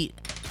a seat.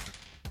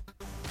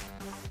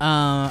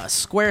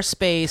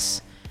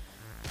 Squarespace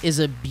is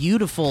a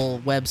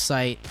beautiful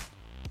website.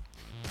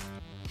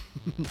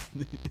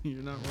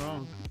 You're not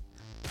wrong.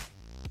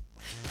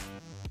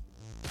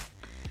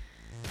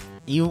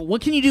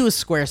 What can you do with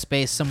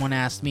Squarespace? Someone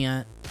asked me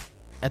at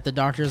the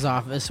doctor's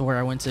office where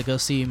I went to go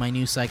see my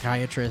new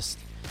psychiatrist.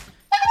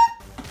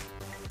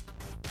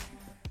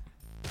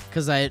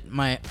 Because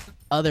my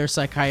other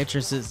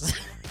psychiatrist is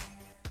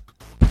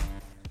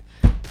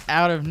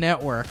out of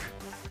network.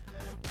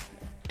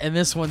 And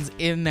this one's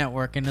in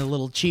network and a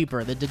little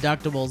cheaper. The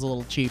deductible is a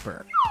little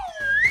cheaper.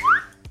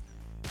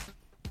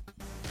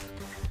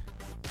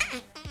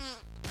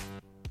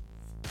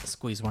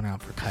 Squeeze one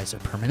out for Kaiser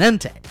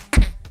Permanente.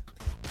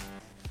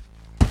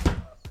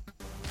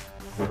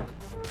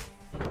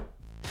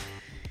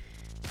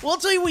 Well, I'll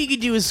tell you what you can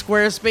do with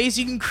Squarespace.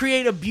 You can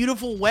create a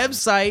beautiful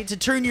website to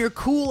turn your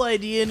cool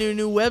idea into a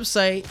new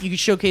website. You can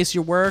showcase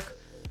your work,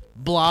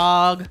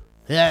 blog.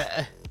 You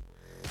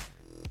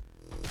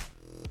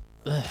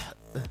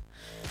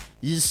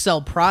just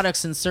sell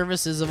products and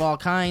services of all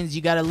kinds.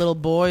 You got a little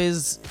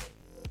boys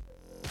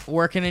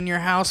working in your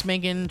house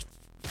making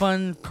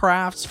fun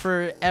crafts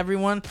for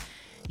everyone.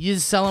 You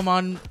just sell them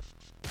on...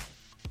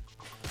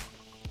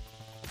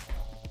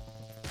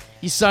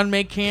 You son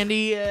make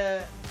candy...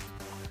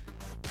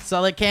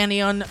 Sell that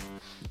candy on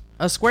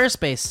a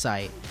Squarespace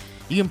site.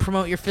 You can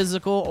promote your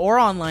physical or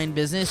online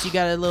business. You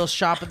got a little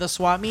shop at the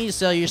swap meet. You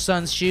sell your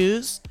son's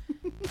shoes.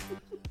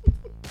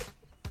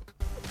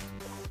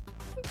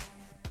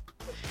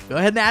 Go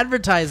ahead and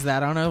advertise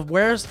that on a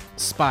Where's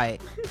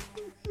Spite.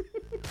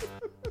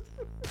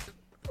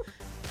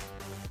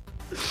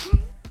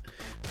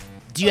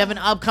 Do you have an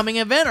upcoming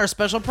event or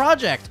special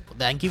project? Well,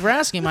 thank you for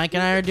asking. Mike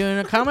and I are doing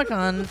a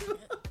Comic-Con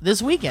this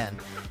weekend.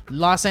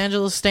 Los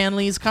Angeles Stan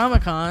Lee's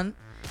Comic-Con.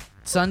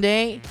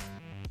 Sunday,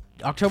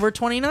 October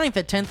 29th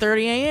at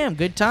 10:30 a.m.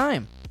 Good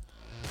time.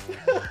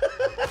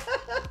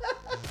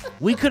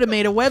 We could have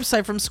made a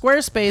website from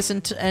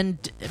Squarespace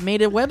and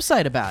made a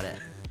website about it.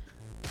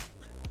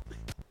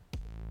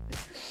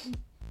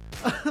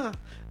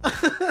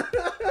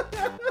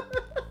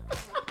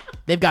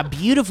 They've got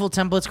beautiful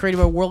templates created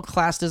by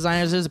world-class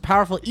designers. There's a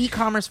powerful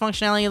e-commerce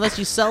functionality that lets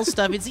you sell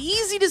stuff. It's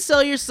easy to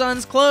sell your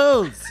son's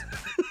clothes.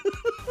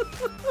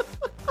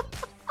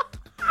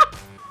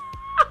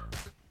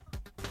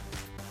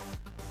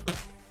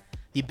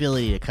 The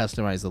ability to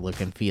customize the look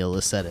and feel,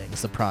 the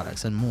settings, the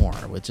products, and more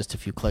with just a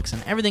few clicks.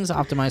 And everything's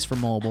optimized for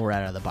mobile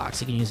right out of the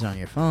box. You can use it on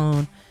your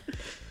phone.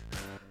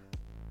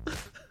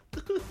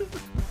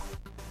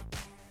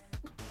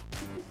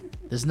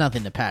 There's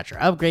nothing to patch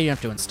or upgrade. You don't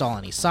have to install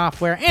any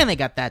software. And they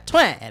got that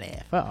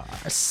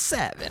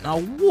 24/7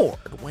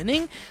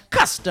 award-winning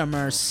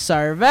customer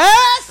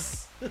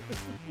service.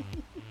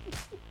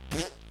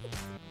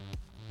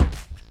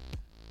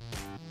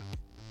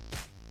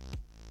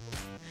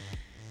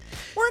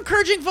 We're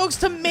encouraging folks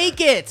to make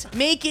it.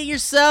 Make it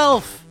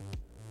yourself.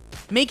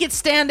 Make it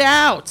stand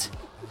out.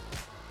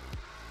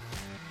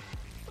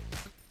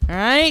 All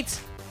right?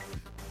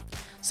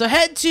 So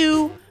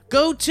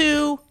go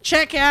to,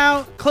 check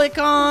out, click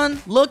on,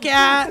 look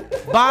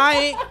at,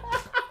 buy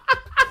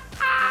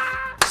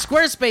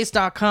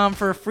Squarespace.com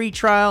for a free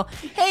trial.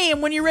 Hey,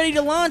 and when you're ready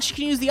to launch, you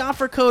can use the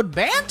offer code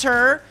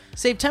BANTER.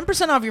 Save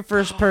 10% off your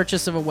first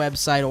purchase of a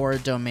website or a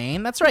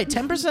domain. That's right,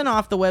 10%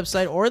 off the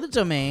website or the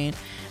domain.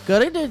 Go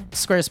to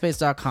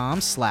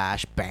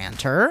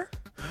squarespace.com/banter.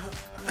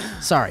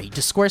 Sorry,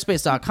 to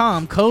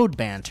squarespace.com, code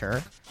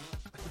BANTER.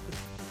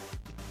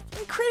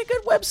 And create a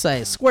good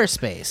website,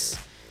 Squarespace.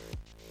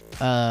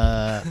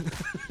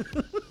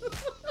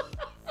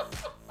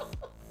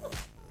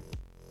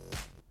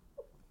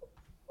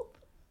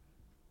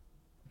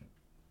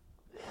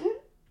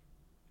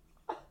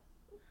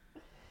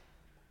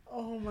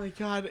 Oh my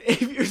god,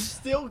 if you're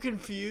still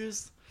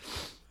confused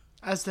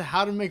as to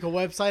how to make a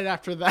website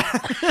after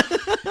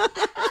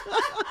that.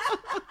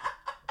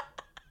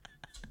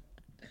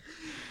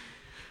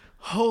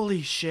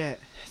 Holy shit.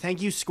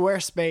 Thank you,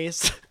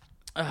 Squarespace.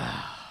 I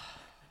have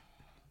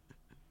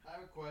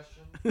a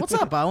question. What's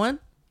up, Owen?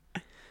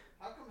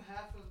 How come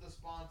half of the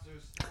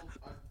sponsors still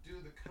do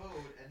the code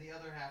and the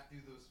other half do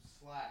the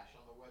slash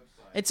on the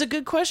website? It's a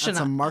good question.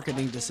 That's a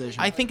marketing decision.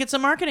 I think it's a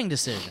marketing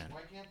decision.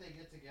 Why can't they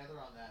get together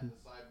on that and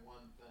decide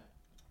one thing?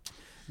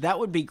 That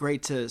would be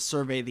great to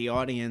survey the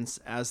audience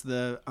as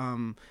the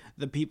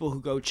people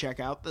who go check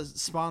out the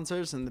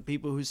sponsors and the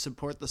people who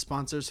support the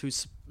sponsors who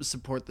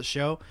support the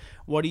show.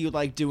 What do you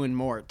like doing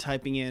more,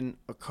 typing in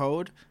a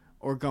code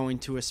or going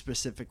to a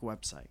specific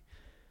website?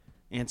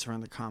 Answer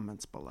in the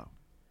comments below.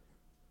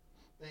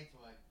 Thanks,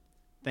 Mike.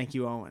 Thank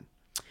you, Owen.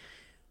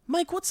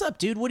 Mike, what's up,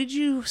 dude? What did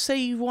you say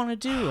you want to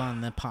do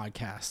on the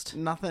podcast?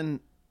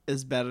 Nothing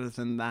is better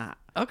than that.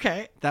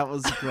 Okay. That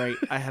was great.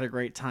 I had a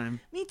great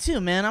time. Me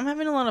too, man. I'm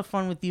having a lot of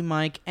fun with you,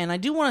 Mike. And I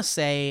do want to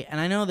say, and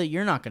I know that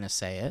you're not going to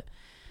say it,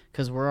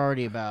 because we're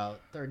already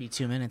about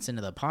 32 minutes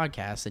into the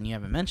podcast and you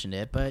haven't mentioned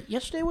it, but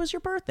yesterday was your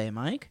birthday,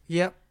 Mike.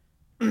 Yep.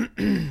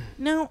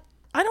 Now,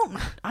 I don't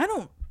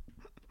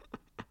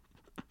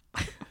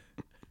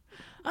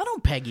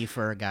peg you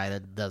for a guy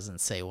that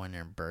doesn't say when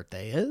your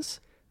birthday is.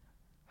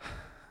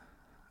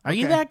 Are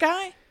you Okay. that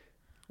guy?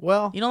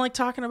 Well, You don't like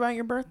talking about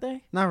your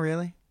birthday? not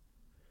really.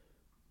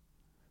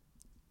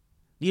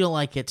 You don't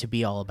like it to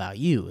be all about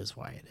you is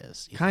why it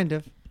is. Kind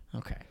of.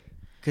 Okay.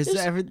 Because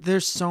There's-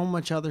 there's so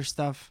much other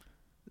stuff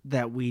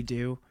that we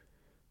do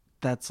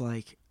that's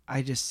like,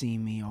 I just see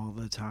me all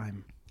the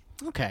time.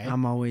 Okay.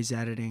 I'm always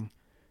editing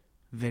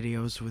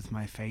videos with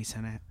my face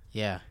in it.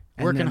 Yeah.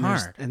 And Working then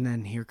hard. And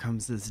then here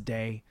comes this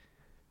day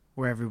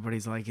where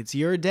everybody's like, it's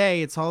your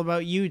day. It's all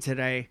about you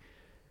today.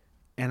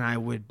 And I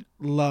would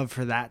love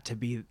for that to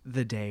be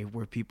the day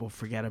where people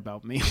forget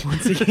about me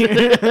once a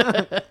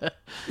year.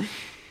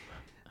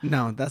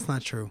 No, that's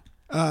not true.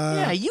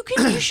 Yeah, you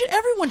should.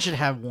 Everyone should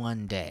have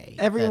one day.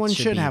 Everyone that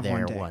should be have there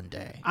one day. One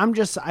day.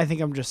 I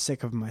think I'm just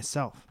sick of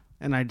myself.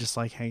 And I just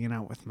like hanging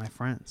out with my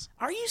friends.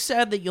 Are you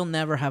sad that you'll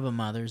never have a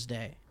Mother's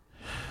Day?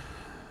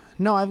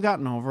 No, I've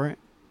gotten over it.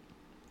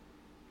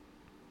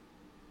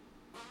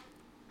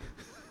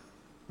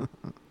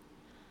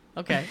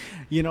 Okay.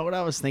 You know what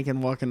I was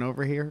thinking walking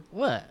over here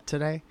What?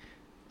 today?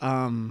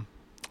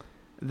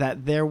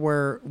 That there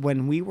were,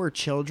 when we were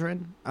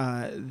children,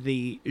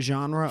 the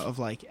genre of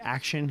like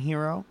action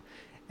hero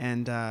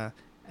and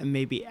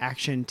maybe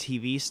action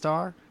TV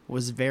star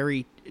was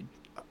very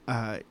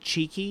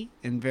cheeky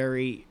and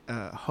very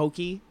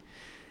hokey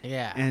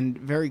Yeah. and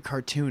very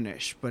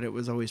cartoonish, but it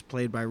was always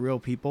played by real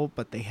people,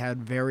 but they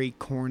had very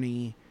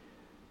corny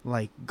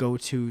like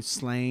go-to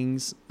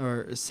slangs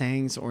or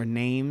sayings or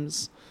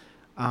names.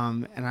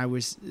 And I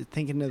was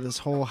thinking of this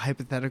whole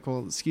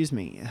hypothetical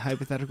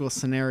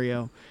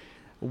scenario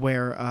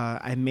where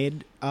I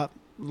made up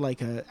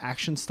like a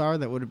action star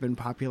that would have been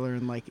popular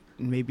in like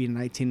maybe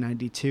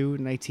 1992,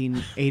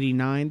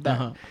 1989,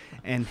 that,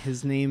 and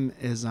his name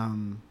is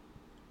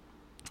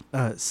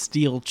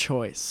Steel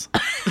Choice.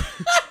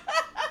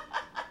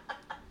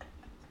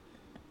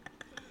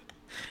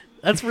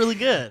 That's really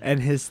good.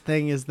 And his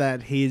thing is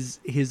that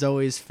he's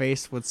always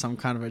faced with some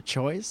kind of a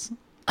choice.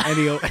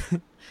 And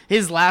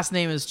His last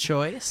name is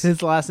Choice.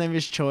 his last name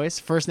is Choice.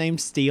 First name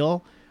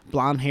Steele.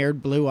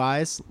 Blonde-haired, blue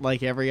eyes,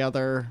 like every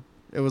other.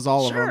 It was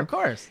all of them. Sure, of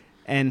course.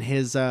 And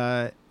his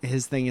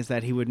thing is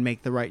that he would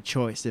make the right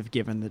choice if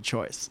given the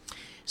choice.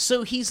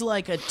 So he's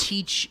like a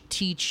teach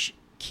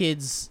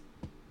kids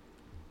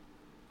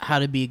how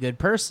to be a good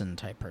person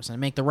type person,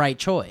 make the right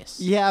choice.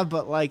 Yeah,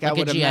 but like I Like a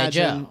would G.I.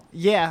 imagine.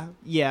 Joe.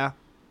 Yeah.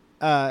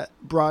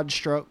 Broad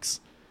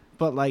strokes,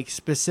 but like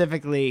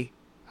specifically,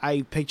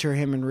 I picture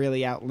him in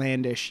really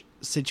outlandish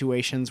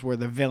situations where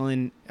the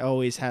villain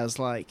always has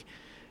like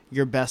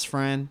your best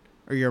friend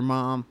or your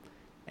mom,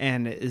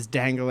 and is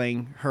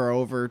dangling her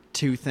over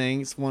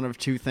one of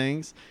two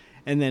things,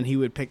 and then he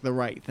would pick the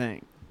right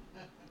thing.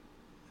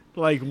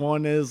 Like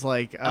one is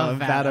like a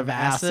vat of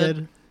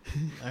acid.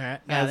 All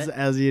right, got it.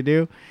 as you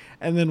do,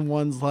 and then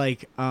one's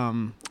like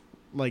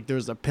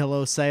there's a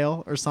pillow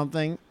sale or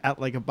something at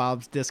like a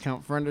Bob's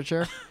Discount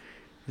Furniture.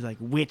 He's like,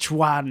 which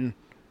one?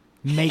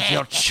 Make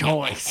your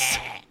choice.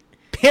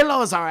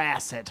 Pillows are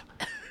acid.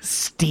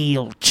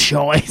 Steal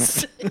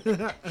choice.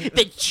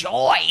 The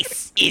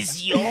choice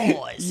is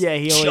yours. Yeah,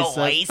 he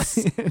always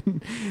says,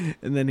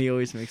 and then he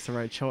always makes the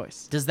right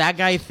choice. Does that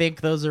guy think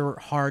those are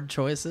hard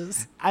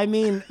choices? I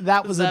mean,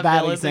 that was Does a that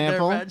bad villain think they're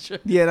example, bad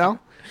choices? you know?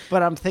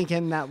 But I'm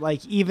thinking that,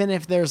 like, even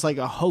if there's, like,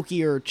 a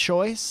hokier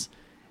choice,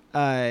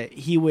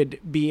 he would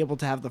be able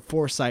to have the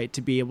foresight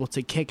to be able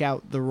to kick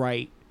out the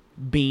right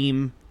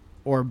beam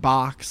or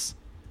box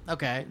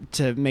Okay.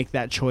 to make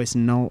that choice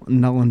null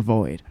and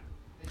void.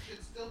 It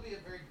should still be a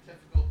very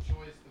difficult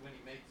choice when he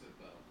makes it,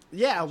 though.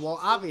 Yeah, well, Still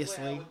play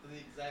obviously, out with the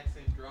exact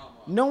same drama.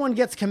 no one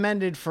gets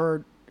commended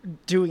for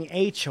doing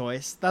a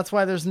choice. That's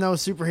why there's no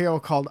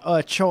superhero called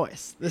A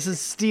Choice. This is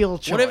Steel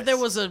Choice. What if there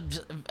was a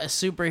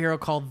superhero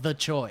called The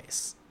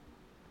Choice?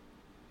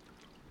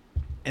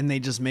 And they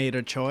just made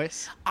a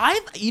choice?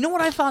 You know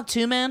what I thought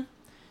too, man?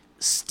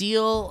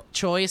 Steel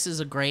Choice is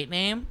a great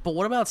name, but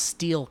what about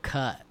Steel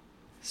Cut?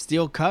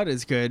 Steel Cut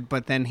is good,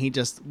 but then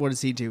what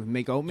does he do?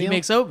 Make oatmeal? He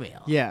makes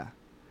oatmeal. Yeah.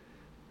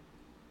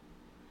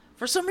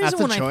 For some reason, That's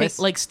a when I think choice.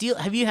 like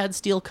have you had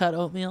Steel Cut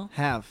oatmeal?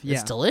 Yeah.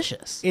 It's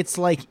delicious. It's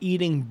like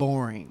eating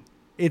boring.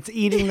 It's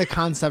eating the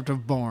concept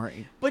of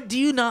boring. But do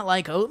you not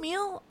like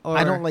oatmeal? Or?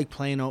 I don't like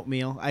plain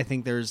oatmeal. I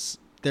think there's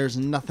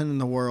nothing in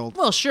the world.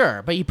 Well,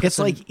 sure, but you put It's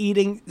like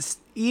eating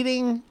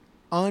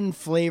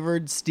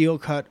unflavored steel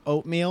cut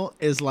oatmeal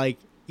is like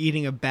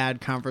eating a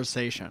bad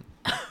conversation.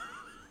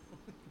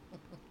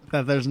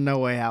 That there's no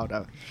way out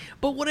of.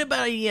 But what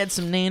about you had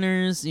some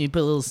nanners, you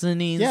put little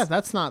cinnies? Yeah,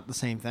 that's not the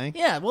same thing.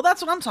 Yeah, well,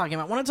 that's what I'm talking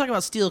about. When I talk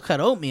about steel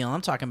cut oatmeal, I'm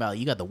talking about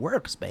you got the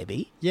works,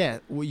 baby. Yeah,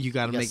 well, you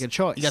got to make a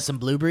choice. You got some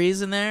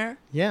blueberries in there?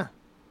 Yeah.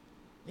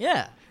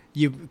 Yeah.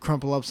 You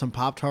crumple up some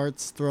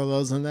Pop-Tarts, throw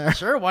those in there.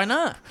 Sure, why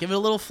not? Give it a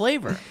little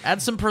flavor.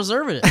 Add some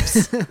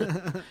preservatives.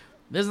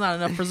 There's not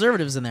enough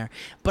preservatives in there.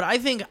 But I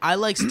think I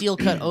like steel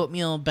cut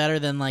oatmeal better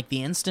than like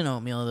the instant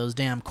oatmeal those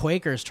damn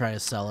Quakers try to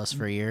sell us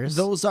for years.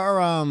 Those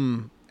are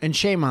and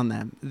shame on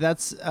them.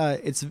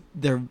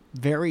 They're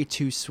very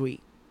too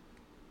sweet.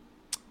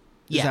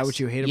 Is that what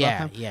you hate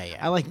about them? Yeah.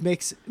 I like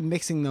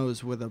mixing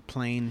those with a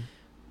plain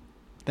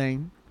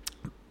thing.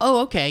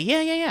 Oh, okay.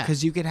 Yeah.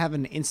 Because you could have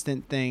an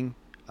instant thing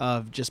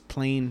of just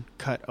plain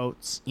cut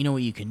oats. You know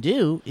what you can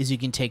do is you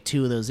can take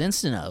 2 of those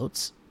instant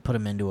oats, put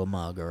them into a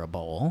mug or a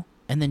bowl,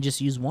 and then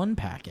just use 1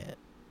 packet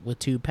with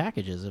 2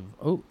 packages of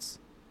oats.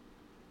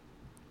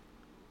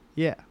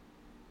 Yeah.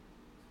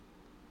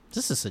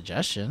 Just a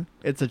suggestion.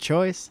 It's a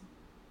choice.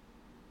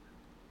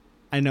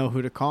 I know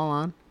who to call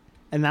on.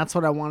 And that's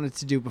what I wanted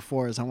to do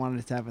before is I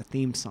wanted to have a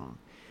theme song.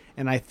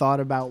 And I thought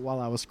about while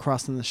I was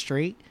crossing the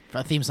street.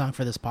 A theme song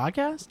for this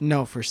podcast?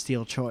 No, for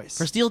Steel Choice.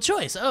 For Steel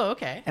Choice. Oh,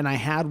 okay. And I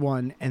had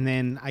one, and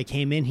then I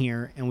came in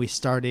here and we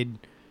started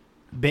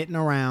bitting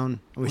around.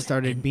 We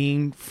started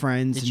being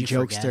friends Did and you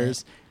forget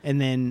jokesters. And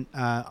then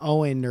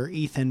Owen or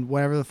Ethan,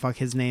 whatever the fuck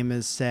his name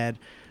is, said,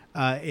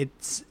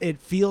 it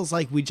feels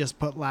like we just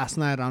put last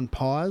night on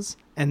pause,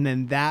 and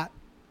then that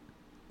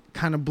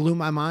kind of blew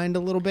my mind a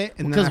little bit.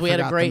 And Because then I we had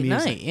a forgot the great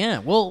music. night. Yeah.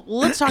 Well,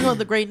 let's talk about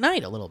the great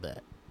night a little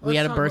bit. We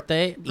had a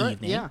birthday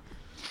evening. Yeah.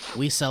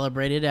 We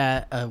celebrated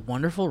at a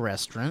wonderful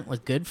restaurant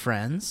with good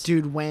friends.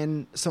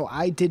 Dude, so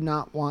I did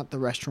not want the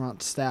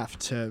restaurant staff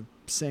to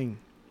sing.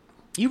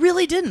 You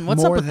really didn't.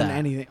 What's up more with than that?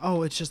 anything.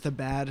 Oh, it's just a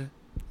bad.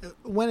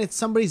 When it's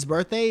somebody's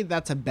birthday,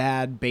 that's a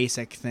bad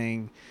basic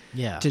thing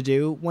Yeah. to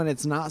do. When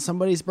it's not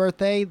somebody's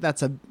birthday,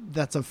 that's a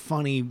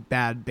funny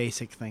bad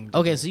basic thing. To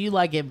Okay, do. so you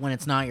like it when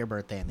it's not your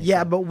birthday. And they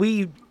Yeah, say- but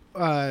we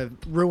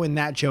ruined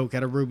that joke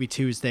at a Ruby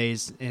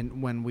Tuesdays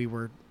when we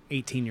were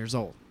 18 years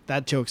old.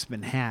 That joke's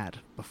been had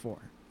before.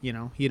 You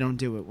know, you don't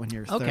do it when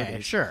you're 30. Okay,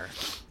 sure.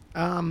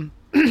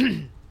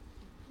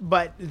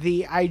 But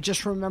I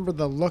just remember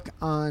the look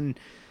on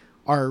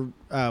our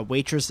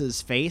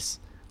waitress's face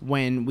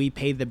when we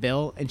paid the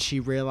bill and she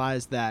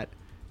realized that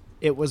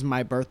it was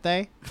my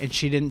birthday and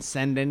she didn't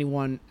send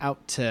anyone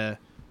out to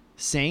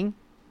sing.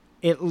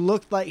 It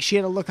looked like she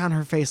had a look on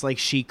her face like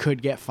she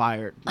could get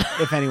fired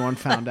if anyone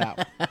found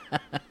out.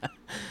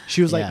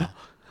 She was like, Yeah.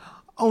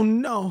 oh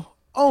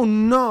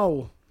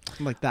no,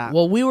 like that.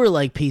 Well, we were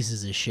like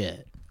pieces of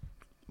shit.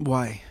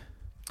 Why?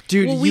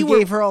 Dude, Well, you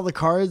gave her all the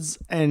cards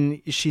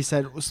and she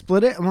said, well,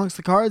 split it amongst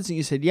the cards. And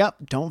you said, yep,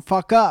 don't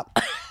fuck up.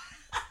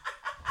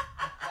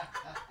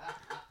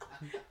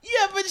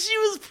 Yeah, but she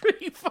was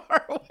pretty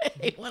far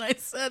away when I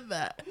said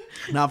that.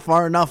 Not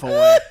far enough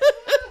away.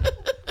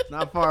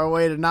 Not far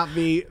away to not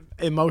be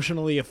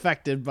emotionally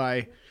affected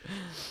by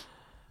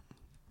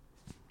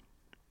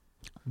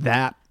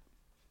that.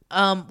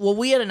 Well,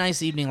 we had a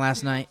nice evening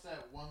last night.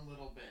 Upset one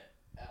little bit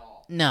at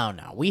all. No,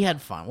 we had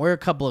fun. We're a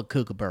couple of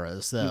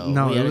kookaburras, though.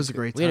 No, We it had was a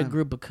great We had a time.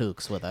 group of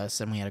kooks with us,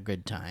 and we had a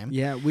good time.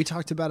 Yeah, we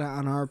talked about it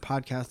on our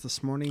podcast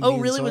this morning. me Oh,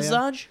 and really? With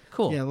Zoya. Zaj?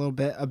 Cool. Yeah, a little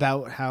bit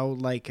about how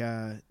like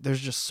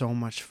there's just so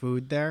much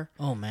food there.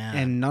 Oh, man.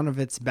 And none of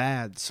it's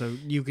bad, so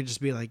you could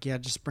just be like, yeah,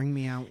 just bring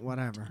me out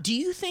whatever. Do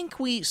you think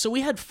so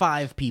we had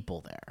 5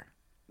 people there.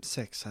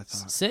 6, I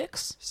thought.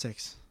 6?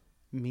 6.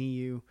 Me,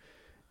 you,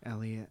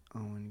 Elliot,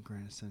 Owen,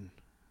 Grandison,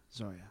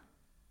 Zoya.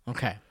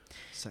 Okay.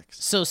 6.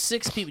 So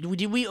 6 people.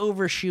 Did we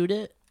overshoot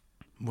it?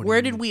 What do Where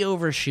you did mean? we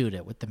overshoot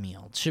it with the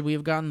meal? Should we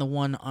have gotten the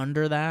one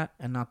under that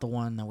and not the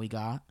one that we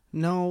got?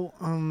 No,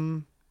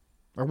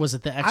 Or was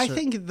it the extra? I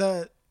think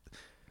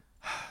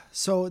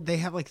so they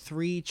have like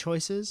 3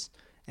 choices,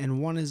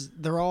 and one is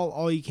they're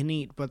all you can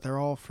eat, but they're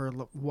all for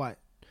what?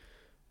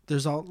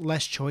 There's all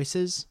less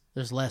choices.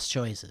 There's less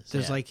choices.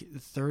 There's yeah. like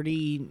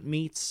 30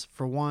 meats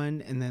for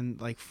one, and then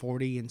like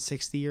 40 and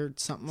 60 or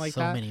something like so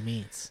that. many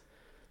meats.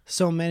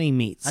 So many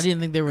meats. I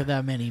didn't think there were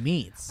that many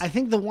meats. I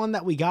think the one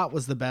that we got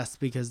was the best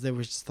because there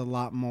was just a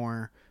lot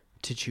more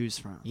to choose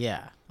from.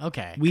 Yeah.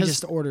 Okay. We 'Cause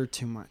just ordered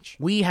too much.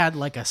 we had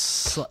like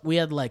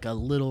a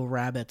little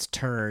rabbit's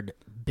turd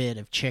bit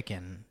of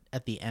chicken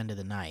at the end of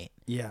the night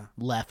Yeah.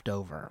 left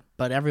over,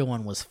 but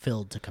everyone was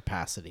filled to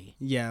capacity.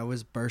 Yeah, it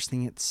was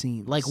bursting at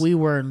seams. Like we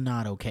were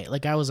not okay.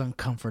 Like I was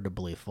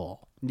uncomfortably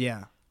full.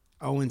 Yeah.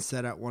 Owen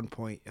said at one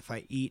point, if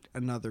I eat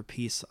another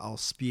piece, I'll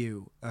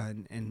spew.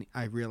 And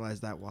I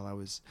realized that while I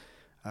was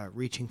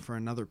reaching for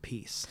another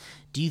piece.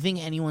 Do you think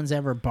anyone's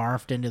ever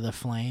barfed into the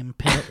flame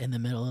pit in the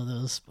middle of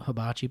those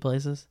hibachi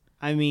places?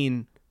 I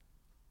mean,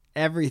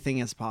 everything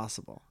is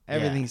possible.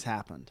 Everything's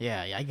happened.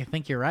 Yeah, I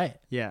think you're right.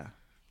 Yeah.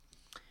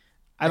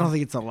 I don't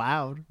think it's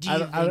allowed. Do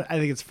you I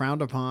think it's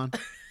frowned upon.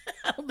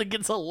 I don't think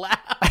it's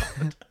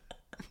allowed.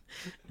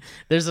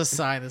 There's a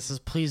sign that says,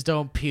 please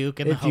don't puke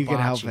in the If you can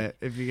help hibachi. it.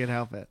 If you can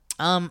help it.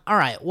 All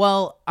right.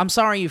 Well, I'm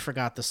sorry you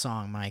forgot the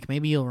song, Mike.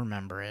 Maybe you'll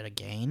remember it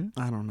again.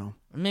 I don't know.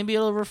 Maybe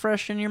it'll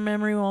refresh in your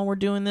memory while we're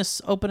doing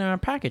this opening our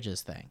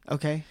packages thing.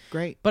 Okay,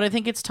 great. But I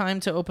think it's time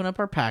to open up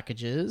our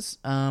packages.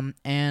 And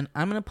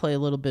I'm going to play a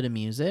little bit of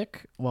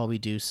music while we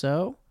do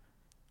so.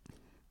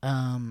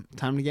 Time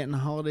to get in the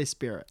holiday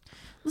spirit.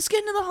 Let's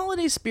get into the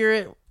holiday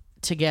spirit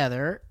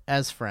together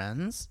as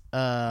friends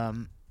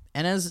and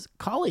as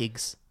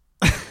colleagues.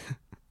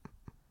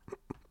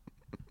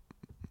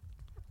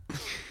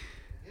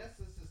 Yes,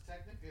 this is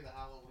technically the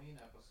Halloween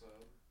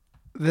episode.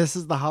 This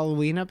is the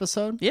Halloween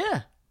episode?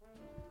 Yeah.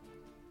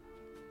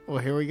 Well,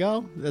 here we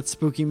go. That's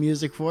spooky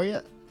music for you.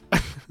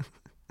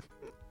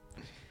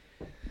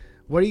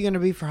 What are you going to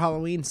be for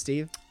Halloween,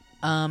 Steve?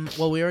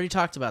 Well, we already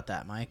talked about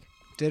that, Mike.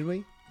 Did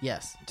we?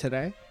 Yes.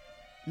 Today?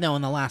 No,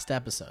 in the last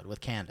episode with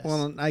Candace.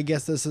 Well, I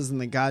guess this isn't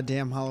the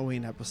goddamn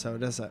Halloween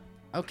episode, is it?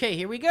 Okay,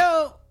 here we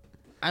go.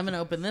 I'm going to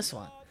open this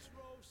one.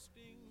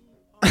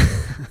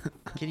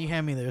 Can you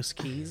hand me those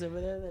keys over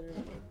there?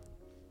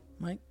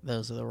 Mike,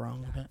 those are the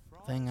wrong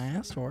thing I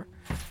asked for.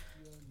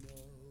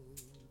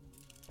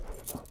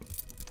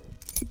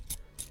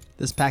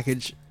 This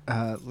package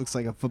looks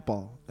like a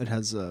football. It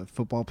has a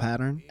football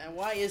pattern. And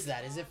why is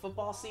that? Is it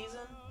football season?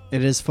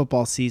 It is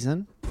football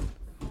season.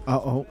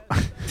 Uh-oh.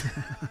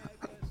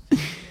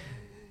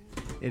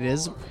 It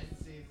is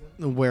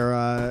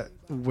where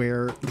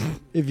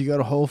if you go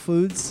to Whole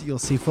Foods, you'll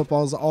see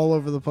footballs all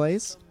over the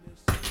place.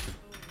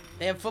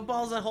 They have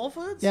footballs at Whole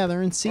Foods? Yeah,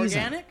 they're in season.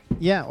 Organic?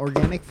 Yeah,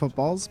 organic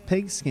footballs,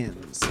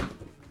 pigskins.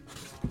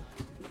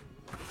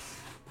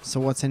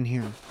 So what's in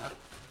here?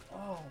 Oh,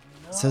 no.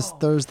 It says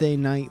Thursday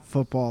night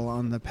football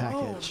on the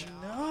package.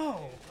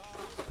 Oh,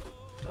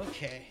 no.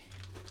 Okay.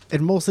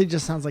 It mostly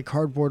just sounds like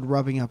cardboard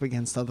rubbing up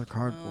against other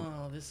cardboard.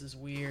 Oh, this is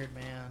weird,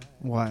 man.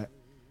 What?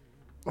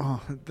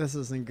 Oh, this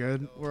isn't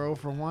good. We're 0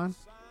 for 1.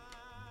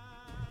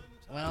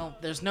 Well,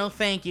 there's no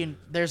thank you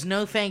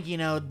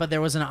note, but there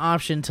was an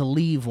option to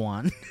leave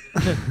one.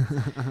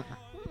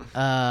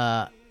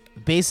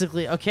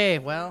 Basically, okay,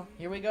 well,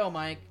 here we go,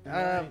 Mike.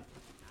 I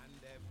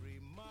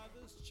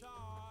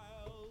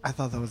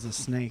thought that was a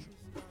snake.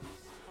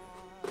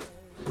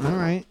 All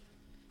right.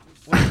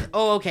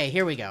 Oh, okay,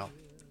 here we go.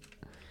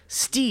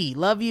 Steve,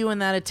 love you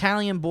and that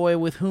Italian boy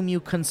with whom you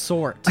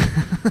consort.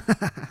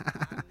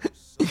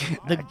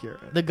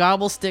 Accurate. The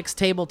Gobblesticks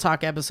Table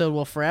Talk episode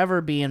will forever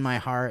be in my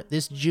heart.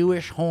 This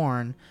Jewish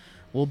horn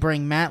will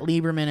bring Matt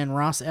Lieberman and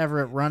Ross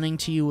Everett running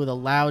to you with a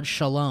loud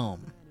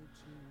shalom.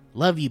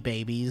 Love you,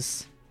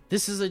 babies.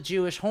 This is a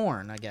Jewish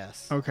horn, I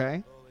guess.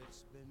 Okay.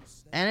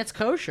 And it's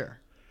kosher.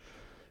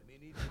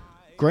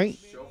 Great.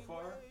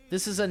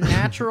 This is a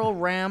natural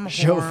ram horn.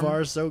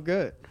 Shofar so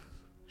good.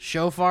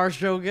 Shofar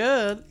so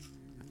good.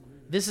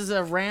 This is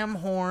a ram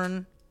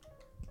horn.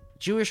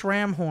 Jewish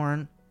ram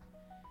horn.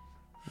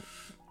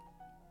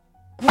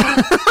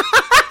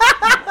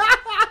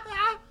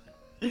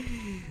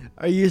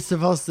 Were you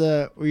supposed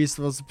to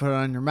put it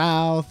on your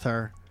mouth,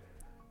 or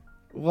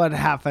what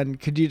happened?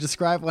 Could you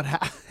describe what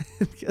happened?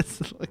 Because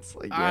it looks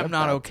like I'm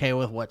not okay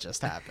with what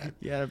just happened.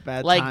 You had a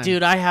bad Like, time.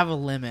 dude, I have a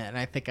limit, and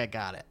I think I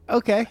got it.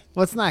 Okay,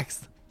 what's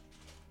next?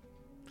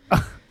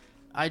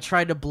 I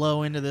tried to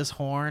blow into this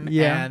horn,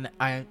 Yeah.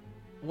 and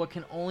what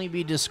can only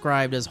be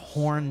described as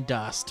horn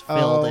dust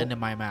filled Oh. into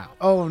my mouth.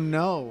 Oh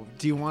no!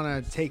 Do you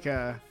want to take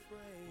a?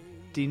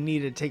 Do you need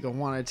to take a?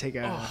 Want to take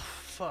a? Oh,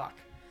 fuck.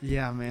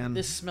 Yeah, man.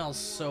 This smells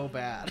so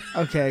bad.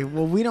 Okay,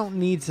 well, we don't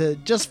need to.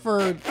 Just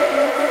for.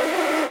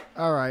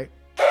 All right.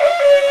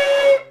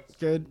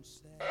 Good.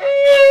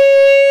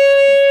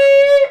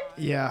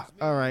 Yeah.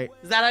 All right.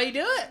 Is that how you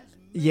do it?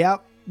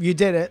 Yep. You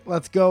did it.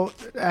 Let's go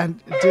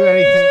and do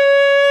anything.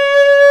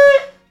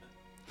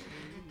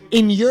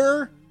 In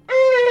your.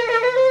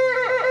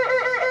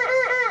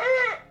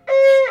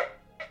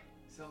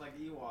 Sound like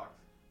Ewoks.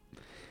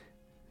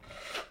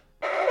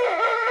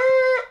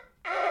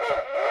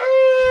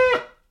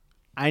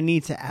 I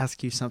need to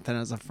ask you something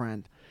as a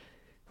friend.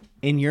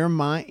 In your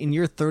mind, in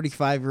your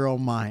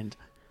 35-year-old mind,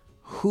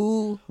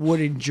 who would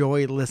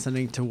enjoy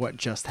listening to what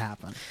just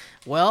happened?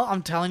 Well,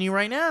 I'm telling you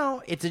right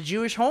now, it's a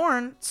Jewish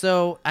horn,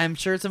 so I'm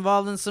sure it's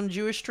involved in some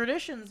Jewish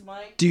traditions,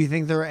 Mike. Do you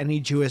think there are any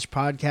Jewish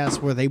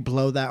podcasts where they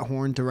blow that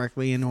horn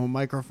directly into a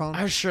microphone?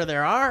 I'm sure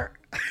there are.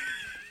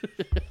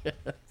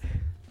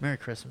 Merry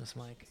Christmas,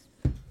 Mike.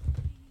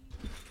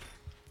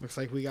 Looks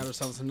like we got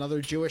ourselves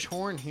another Jewish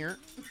horn here.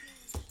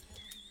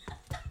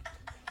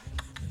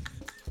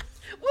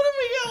 What if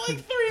we got like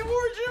 3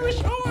 more Jewish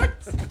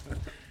horns?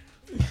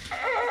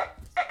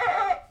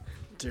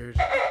 Dude.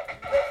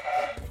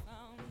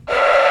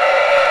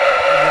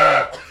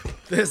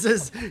 This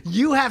is...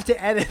 You have to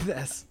edit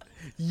this.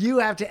 You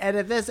have to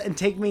edit this and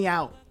take me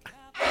out.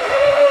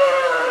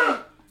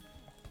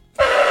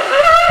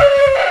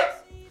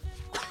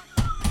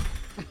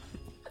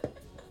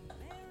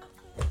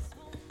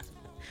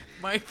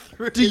 Mike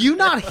threw Do you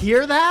not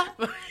hear that?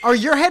 Are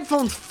your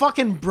headphones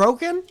fucking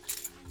broken?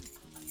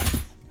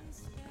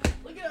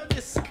 Look at how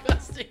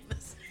disgusting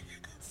this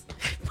is.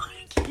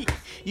 Mike,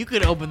 you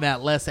could open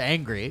that less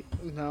angry.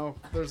 No,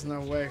 there's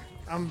no way.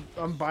 I'm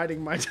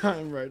biding my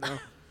time right now.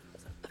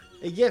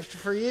 A gift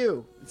for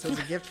you. It says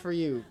a gift for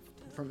you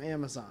from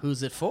Amazon.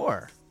 Who's it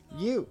for?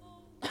 You.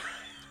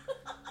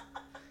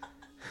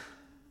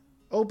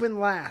 Open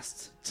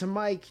last to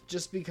Mike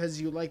just because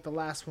you like the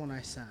last one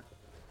I sent.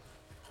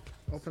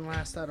 Open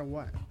last out of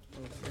what?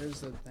 Oh, here's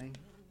the thing.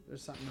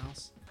 There's something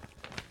else.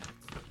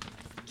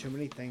 Too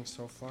many things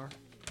so far.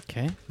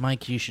 Okay.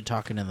 Mike, you should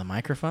talk into the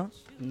microphone.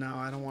 No,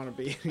 I don't want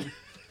to be.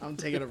 I'm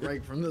taking a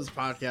break from this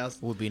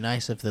podcast. Would be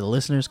nice if the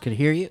listeners could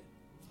hear you.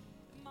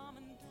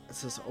 It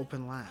says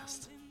open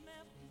last.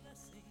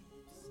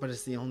 But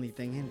it's the only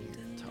thing in here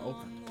to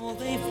open. All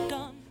they've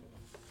done.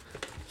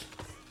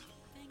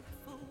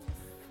 Thankful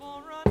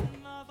for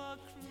another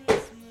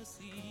Christmas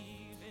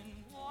Eve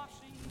in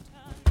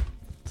Washington.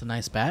 It's a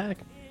nice bag.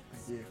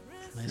 Thank you.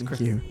 Nice, Thank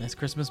you. nice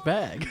Christmas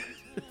bag.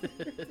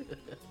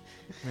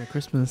 Merry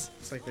Christmas.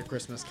 It's like the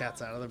Christmas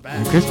cat's out of the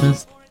Merry bag.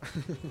 Christmas.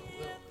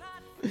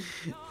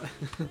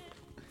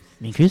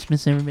 Merry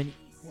Christmas, everybody.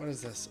 What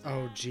is this?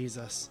 Oh,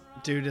 Jesus.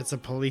 Dude, it's a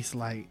police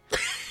light.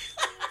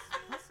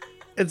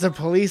 It's a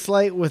police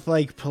light with,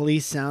 like,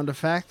 police sound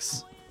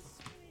effects.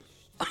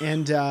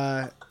 And,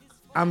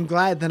 I'm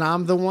glad that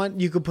I'm the one.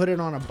 You could put it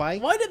on a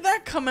bike. Why did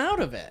that come out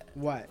of it?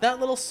 What? That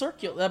little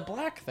circular, that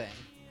black thing.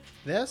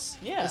 This?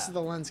 Yeah. This is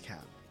the lens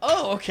cap.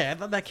 Oh, okay. I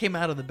thought that came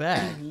out of the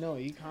bag. No,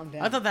 you calm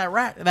down. I thought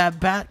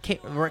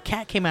that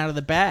cat came out of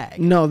the bag.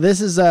 No,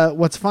 this is,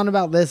 what's fun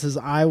about this is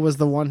I was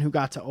the one who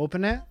got to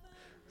open it.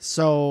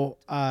 So,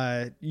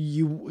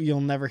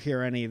 you'll never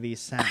hear any of these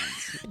sounds.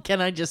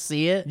 Can I just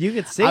see it? You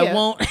could see I it.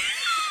 won't.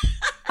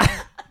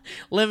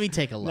 Let me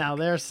take a look. Now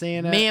they're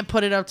seeing it. Man,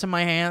 put it up to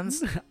my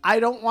hands. I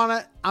don't want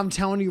to. I'm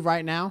telling you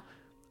right now.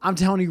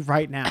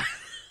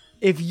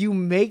 If you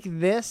make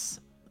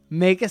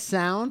a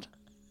sound,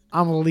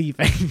 I'm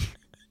leaving.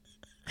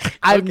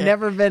 I've Okay.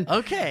 never been.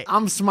 Okay.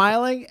 I'm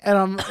smiling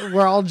and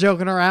we're all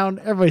joking around.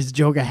 Everybody's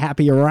joking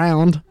happy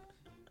around.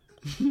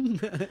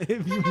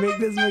 If you make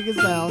a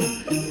sound.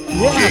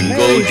 Yeah,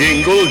 Jingle, maybe.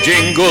 jingle,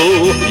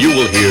 jingle, you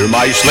will hear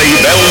my sleigh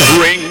bells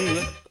ring.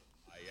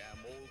 I am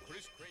old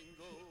Kris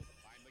Kringle,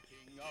 I'm the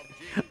king of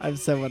jingle. I've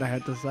said what I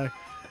had to say.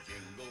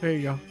 Here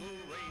you go.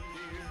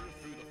 Reindeer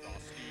through the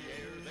frosty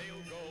air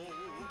they'll go.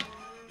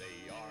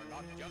 They are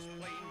not just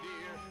plain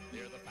deer,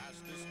 they're the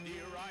fastest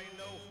deer I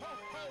know. Ho,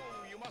 ho,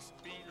 you must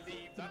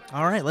believe that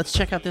All right, let's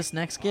check out this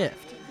next gift.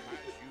 pass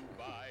you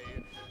by.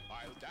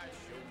 I'll dash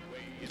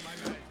away in my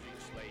magic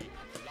sleigh,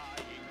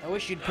 flying I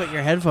wish you'd put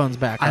your headphones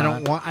back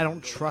on. I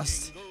don't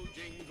trust.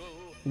 jingle,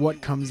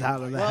 what comes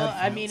out of the Well,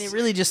 headphones. I mean, it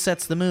really just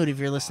sets the mood if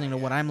you're listening to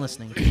what I'm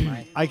listening to,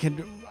 Mike. I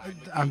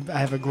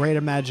have a great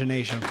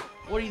imagination.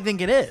 What do you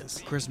think it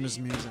is? Christmas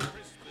music.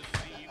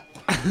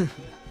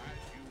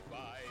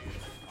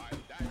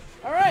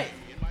 All right.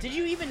 Did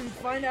you even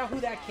find out who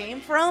that came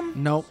from?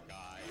 Nope.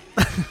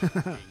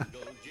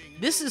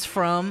 This is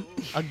from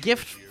a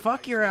gift.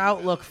 Fuck your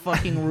Outlook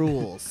fucking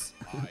rules.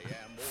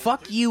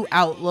 Fuck you,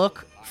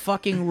 Outlook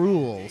fucking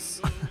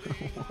rules.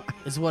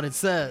 Is what it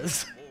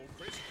says.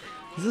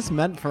 Is this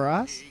meant for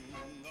us?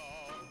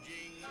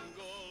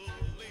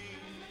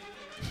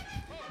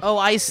 Oh,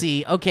 I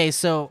see. Okay,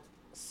 so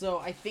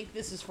I think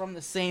this is from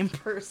the same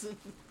person.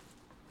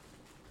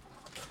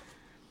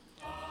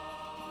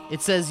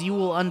 It says you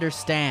will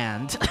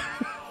understand.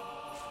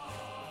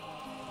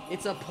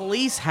 It's a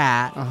police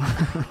hat.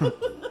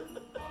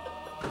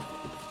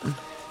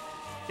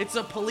 It's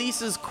a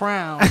police's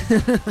crown.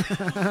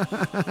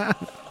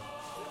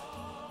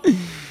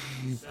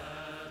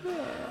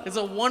 It's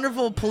a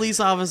wonderful police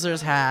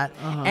officer's hat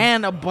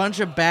and a bunch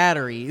of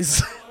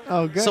batteries.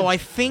 Oh, good. So I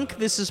think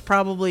this is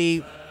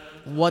probably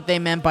what they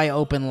meant by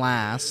open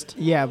last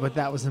Yeah, but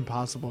that was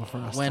impossible for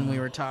us. when to we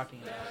know. were talking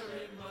about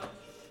it.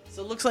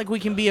 So it looks like we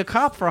can be a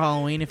cop for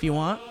Halloween if you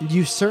want.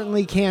 You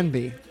certainly can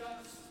be.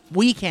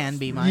 We can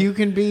be, Mike. You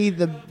can be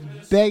the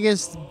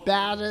biggest,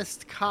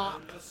 baddest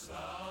cop.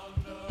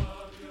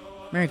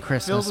 Merry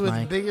Christmas, Filled with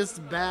Mike.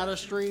 biggest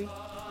baddestry.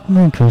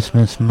 Merry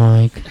Christmas,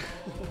 Mike.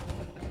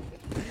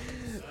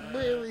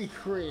 Merry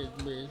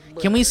Christmas.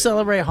 Can we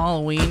celebrate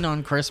Halloween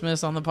on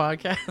Christmas on the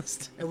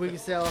podcast? And we can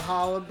sell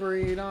Holland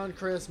Breed on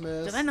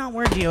Christmas. Did I not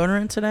wear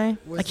deodorant today?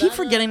 Was I keep that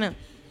forgetting to...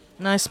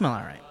 No, I smell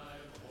all right.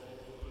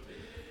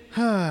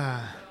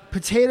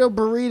 Potato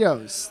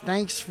burritos.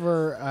 Thanks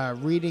for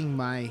reading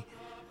my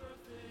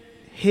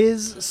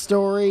His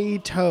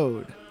Story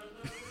Toad.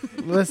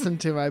 Listen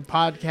to my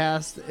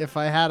podcast if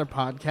I had a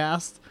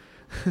podcast.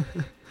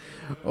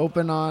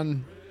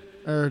 On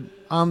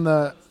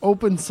the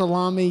Open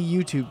Salami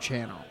YouTube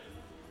channel.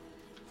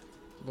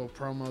 Little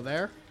promo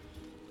there.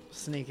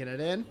 Sneaking it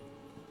in.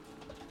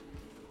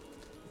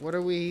 What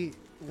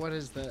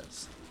is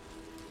this?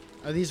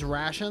 Are these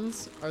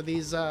rations? Are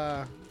these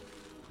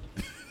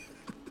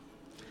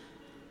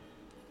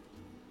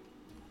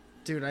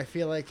Dude, I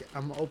feel like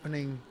I'm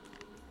opening.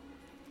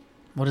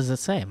 What does it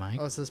say, Mike?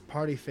 Oh, it says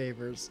party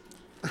favors.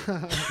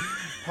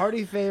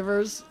 Party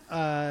favors.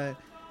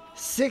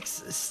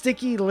 6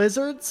 sticky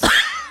lizards.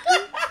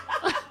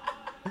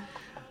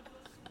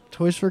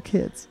 Toys for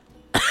kids.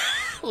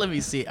 Let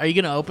me see. Are you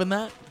going to open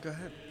that? Go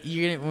ahead.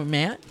 You're going to...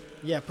 Matt?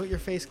 Yeah, put your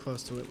face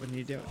close to it when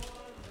you do it.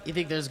 You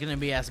think there's going to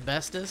be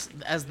asbestos?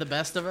 As the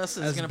best of us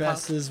is As going to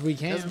best as we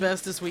can. As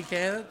best as we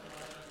can?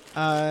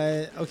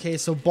 Okay,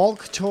 so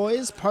bulk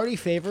toys, party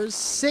favors,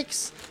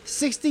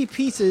 60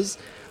 pieces,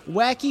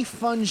 wacky,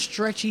 fun,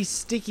 stretchy,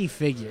 sticky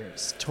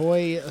figures,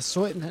 toy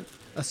assortment,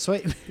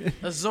 Assortment.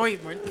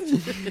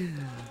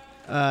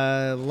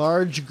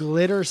 large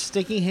glitter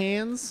sticky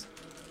hands,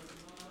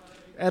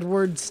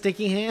 Edward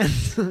sticky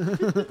hands.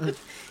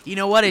 You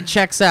know what? It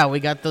checks out. We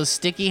got those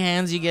sticky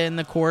hands you get in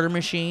the quarter I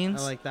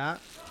machines. like that.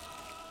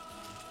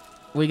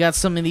 We got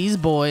some of these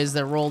boys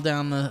that roll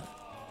down the...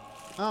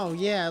 Oh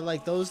yeah,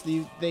 like those.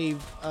 They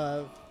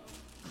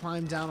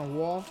climb down a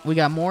wall. We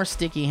got more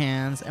sticky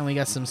hands, and we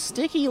got some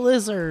sticky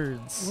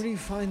lizards. Where do you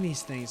find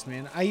these things,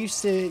 man? I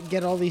used to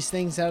get all these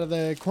things out of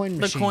the coin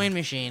The machine. coin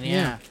machine,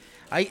 yeah.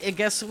 Yeah. I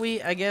guess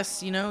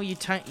you know you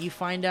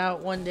find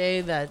out one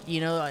day that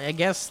I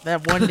guess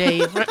that one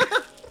day.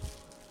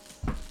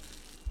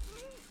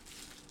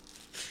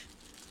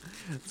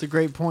 It's a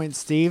great point,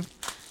 Steve.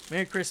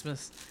 Merry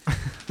Christmas.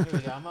 Here we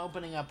go. I'm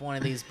opening up one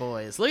of these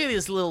boys. Look at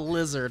this little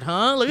lizard,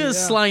 huh? Look at this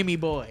Yeah. slimy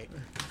boy.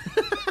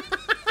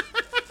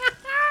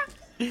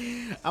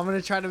 I'm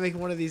gonna try to make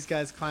one of these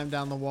guys climb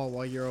down the wall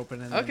while you're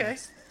opening. the Okay.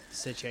 next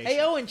situation. Hey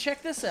Owen,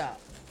 check this out.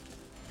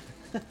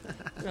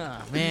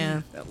 Oh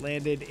man, That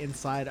landed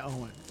inside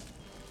Owen.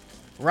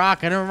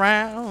 rocking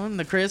around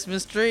the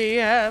Christmas tree,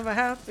 have a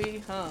happy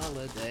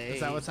holiday. Is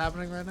that what's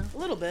happening right now? A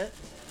little bit.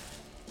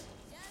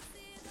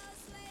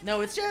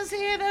 No, it's just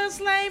hear those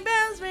sleigh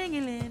bells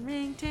ringing,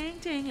 ring, ting,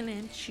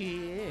 tingling,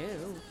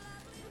 chill.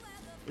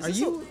 Is Are this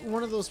you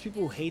one of those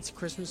people who hates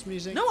Christmas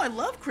music? No, I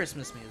love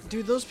Christmas music.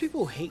 Dude, those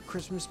people who hate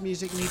Christmas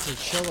music need to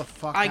chill the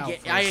fuck out.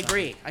 I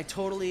agree. I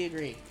totally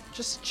agree.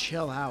 Just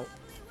chill out.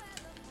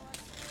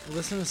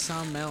 Listen to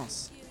Sound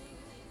Mouse.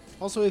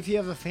 Also, if you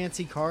have a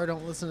fancy car,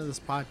 don't listen to this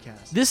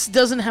podcast. This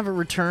doesn't have a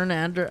return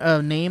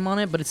name on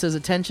it, but it says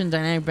attention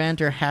dynamic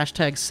banter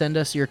hashtag send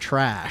us your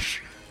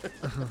trash.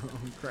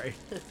 Great.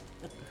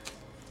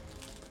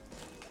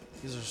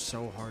 These are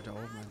so hard to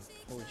open.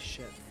 Holy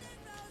shit.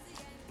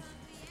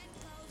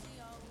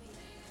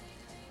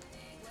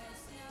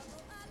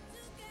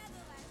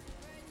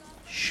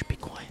 Shh, be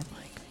quiet,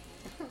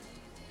 Mike.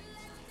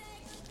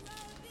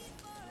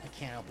 I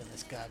can't open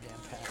this goddamn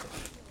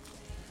package.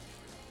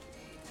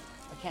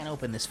 I can't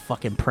open this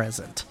fucking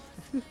present.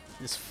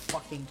 This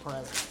fucking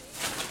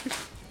present.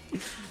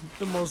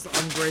 The most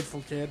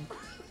ungrateful kid.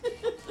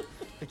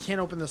 I can't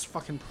open this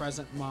fucking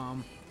present,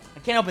 Mom. I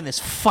can't open this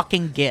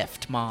fucking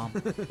gift, Mom.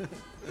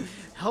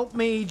 Help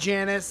me,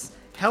 Janice.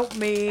 Help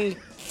me.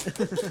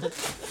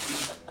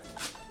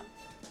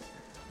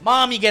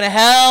 Mom, you gonna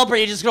help, or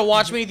you just gonna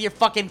watch me with your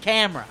fucking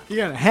camera?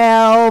 You're gonna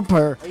help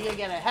her. Are you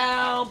gonna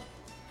help?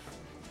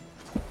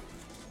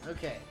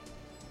 Okay.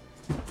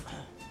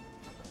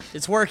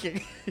 It's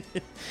working.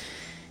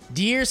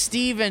 Dear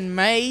Stephen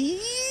May.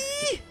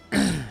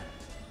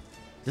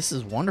 This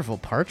is wonderful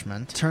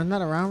parchment. Turn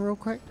that around real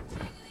quick.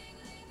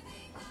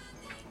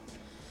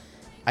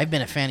 I've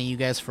been a fan of you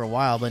guys for a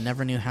while, but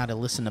never knew how to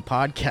listen to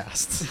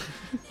podcasts.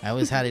 I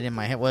always had it in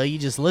my head. Well, you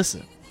just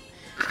listen.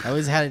 I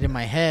always had it in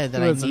my head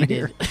that I Listen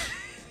needed.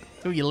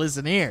 You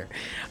listen here.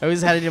 I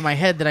always had it in my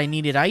head that I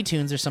needed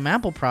iTunes or some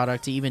Apple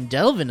product to even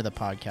delve into the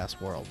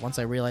podcast world. Once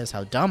I realized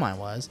how dumb I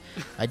was,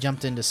 I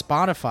jumped into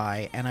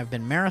Spotify, and I've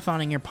been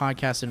marathoning your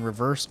podcast in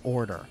reverse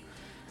order.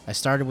 I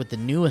started with the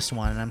newest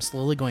one, and I'm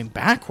slowly going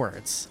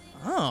backwards.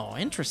 Oh,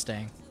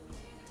 interesting.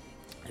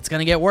 It's going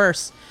to get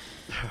worse.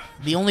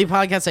 The only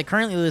podcasts I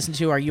currently listen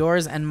to are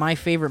yours and My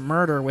Favorite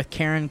Murder with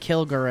Karen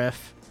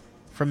Kilgariff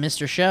from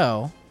Mr.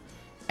 Show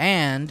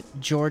and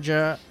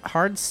Georgia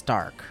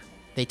Hardstark.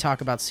 They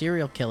talk about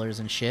serial killers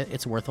and shit.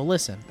 It's worth a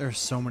listen. There's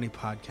so many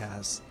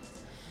podcasts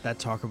that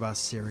talk about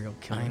serial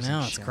I killers. know,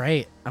 and it's shit.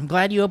 great. I'm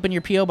glad you opened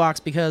your P.O. box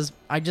because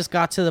I just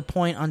got to the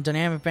point on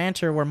Dynamic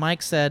Banter where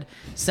Mike said,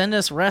 send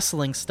us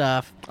wrestling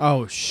stuff.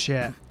 Oh,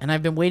 shit. And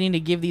I've been waiting to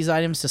give these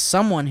items to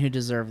someone who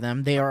deserves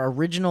them. They are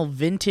original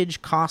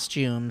vintage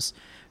costumes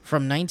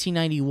from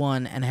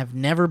 1991 and have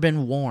never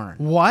been worn.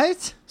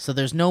 What? So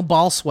there's no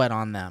ball sweat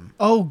on them.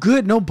 Oh,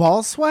 good. No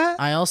ball sweat?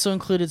 I also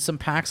included some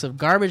packs of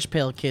Garbage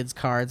Pail Kids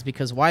cards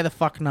because why the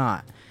fuck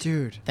not?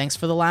 Dude. Thanks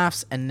for the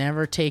laughs and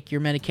never take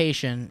your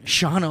medication,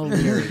 Sean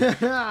O'Leary.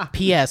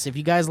 P.S. If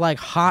you guys like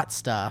hot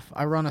stuff,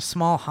 I run a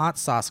small hot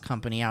sauce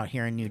company out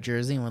here in New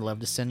Jersey and would love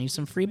to send you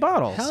some free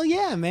bottles. Hell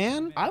yeah,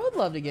 man. I would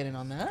love to get in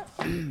on that.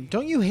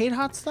 Don't you hate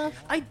hot stuff?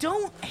 I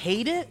don't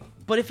hate it,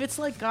 but if it's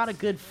like got a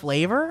good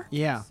flavor,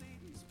 Yeah.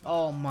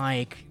 oh,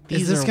 Mike,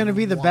 Is this going to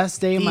be the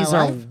best day of my These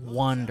life? are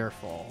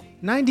wonderful.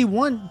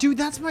 91. Dude,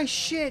 that's my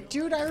shit.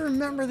 Dude, I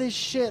remember this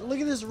shit.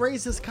 Look at this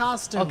racist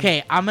costume.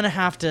 Okay, I'm gonna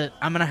have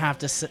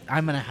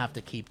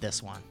to keep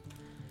this one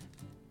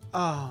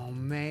Oh,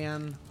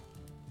 man.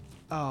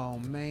 Oh,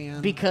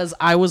 man. because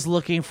I was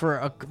looking for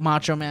a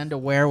Macho Man to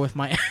wear with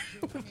my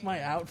with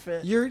my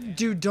outfit.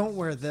 Dude, don't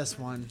wear this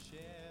one.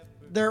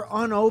 They're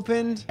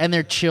unopened And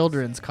they're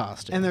children's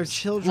costumes. and they're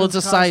children's Well, it's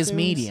a size costumes.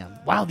 medium.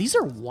 Wow, these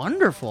are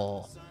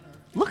wonderful.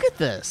 Look at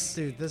this.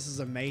 Dude, this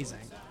is amazing.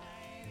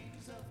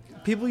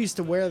 People used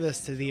to wear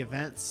this to the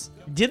events.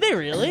 Did they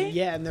really?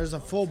 Yeah, and there's a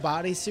full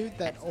bodysuit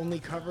that only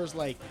covers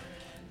like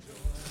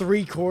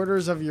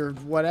 3/4 of your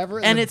whatever,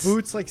 And the it's-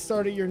 boots like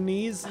start at your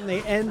knees and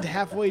they end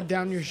halfway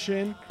down your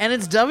shin. And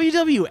it's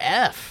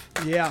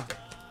WWF. Yeah,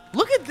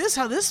 Look at this.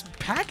 How this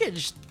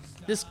packaged.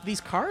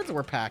 These cards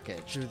were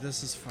packaged dude,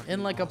 this is fucking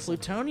in like a awesome.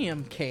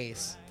 plutonium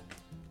case.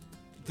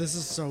 This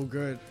is so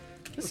good.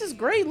 This is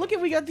great. Look at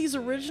we got these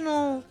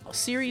original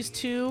Series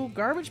 2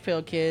 Garbage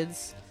Pail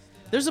Kids.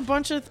 There's a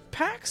bunch of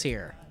packs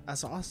here.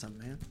 That's awesome,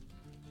 man.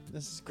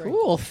 This is great.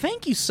 Cool.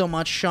 Thank you so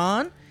much,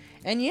 Sean.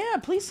 And yeah,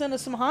 please send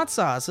us some hot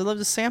sauce. I'd love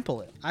to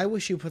sample it. I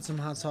wish you put some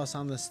hot sauce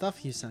on the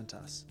stuff you sent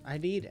us.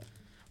 I'd eat it.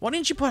 Why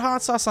didn't you put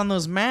hot sauce on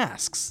those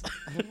masks?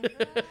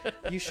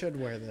 You should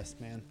wear this,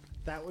 man.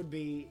 That would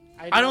be.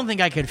 I don't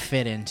think I could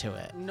fit into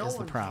it. No is the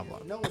one problem.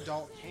 Can. No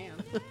adult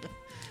can.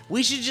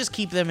 We should just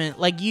keep them in.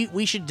 Like you,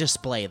 we should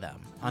display them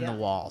on the Yeah.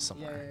 wall Yeah,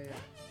 somewhere. yeah,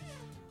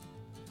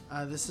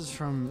 yeah. This is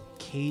from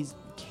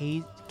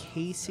Casey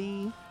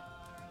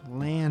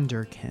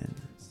Landerkin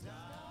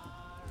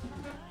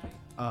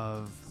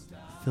of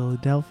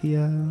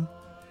Philadelphia,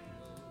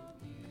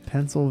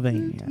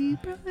 Pennsylvania.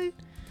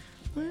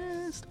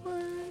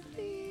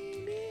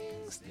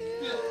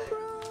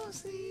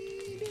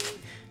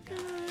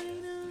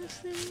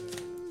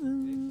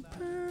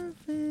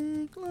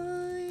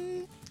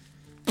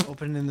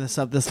 Opening this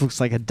up, this looks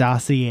like a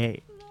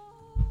dossier.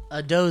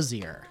 A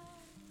dozier.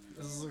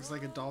 This looks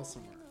like a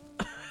dulcimer.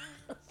 I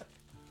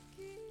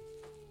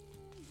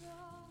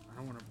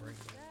don't want to break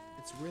it.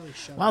 It's really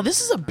shut. Wow,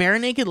 this is a Bare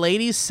Naked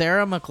Ladies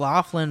Sarah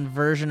McLachlan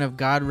version of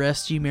God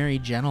Rest You Merry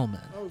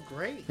Gentlemen. Oh,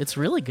 great. It's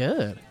really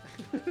good.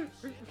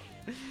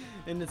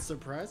 And it's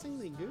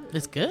surprisingly good.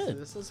 It's good.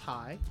 This is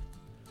high.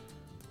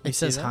 It see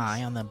says this?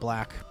 hi on the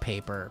black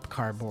paper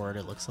cardboard,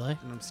 it looks like.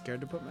 And I'm scared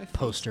to put my face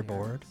Poster here.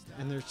 board.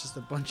 And there's just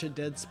a bunch of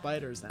dead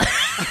spiders now.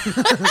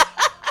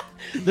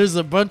 There's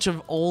a bunch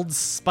of old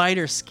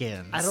spider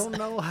skins. I don't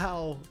know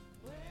how.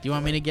 Do you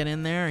want me to get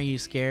in there? Are you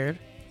scared?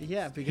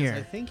 Yeah, because Here.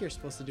 I think you're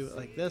supposed to do it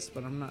like this,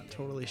 but I'm not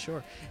totally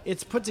sure.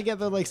 It's put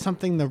together like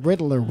something the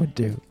Riddler would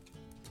do.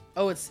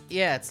 Oh, it's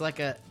like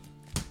a.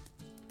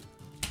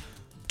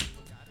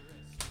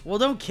 Well,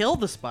 don't kill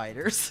the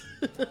spiders.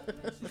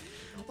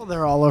 Well,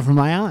 they're all over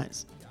my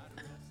eyes.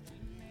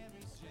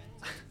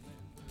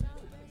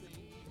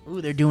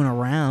 Ooh, they're doing a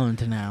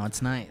round now.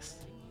 It's nice.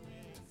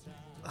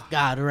 Oh,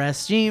 God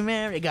rest ye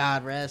Mary.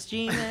 God rest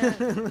ye Mary.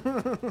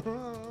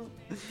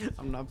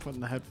 I'm not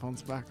putting the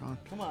headphones back on.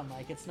 Come on,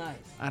 Mike. It's nice.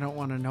 I don't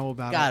want to know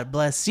about God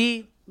bless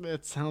ye. it.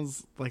 It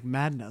sounds like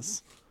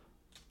madness.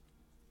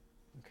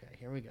 Okay,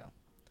 here we go.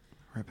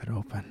 Rip it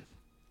open.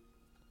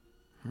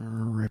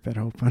 Rip it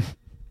open.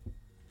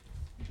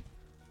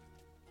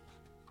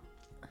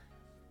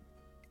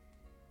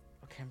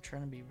 Okay, I'm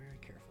trying to be very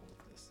careful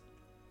with this.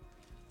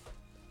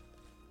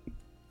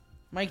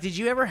 Mike, did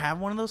you ever have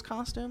one of those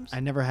costumes? I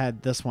never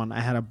had this one. I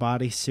had a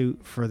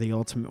bodysuit for the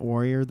Ultimate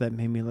Warrior that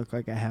made me look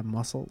like I had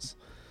muscles.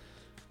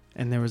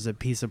 And there was a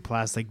piece of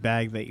plastic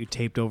bag that you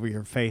taped over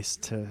your face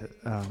to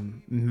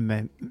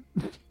mimic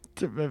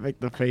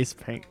the face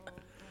paint.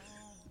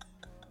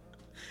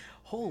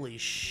 Holy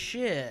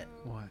shit.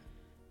 What?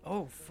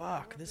 Oh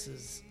fuck, this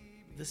is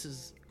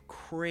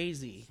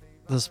crazy.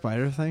 The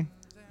spider thing?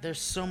 There's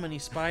so many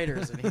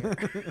spiders in here.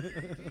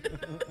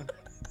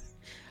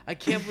 I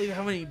can't believe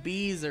how many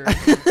bees are in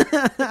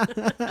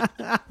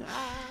here.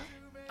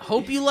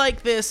 Hope you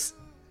like this.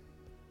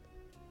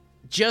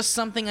 Just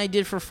something I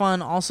did for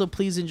fun. Also,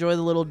 please enjoy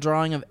the little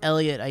drawing of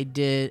Elliot I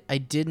did. I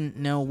didn't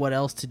know what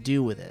else to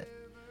do with it.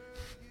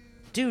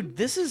 Dude,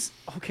 this is...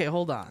 Okay,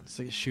 hold on.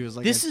 So she was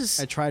like, This is-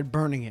 I tried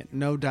burning it.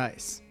 No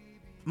dice.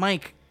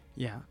 Mike,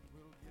 Yeah.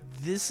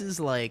 this is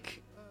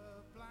like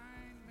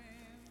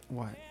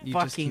What? You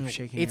fucking... just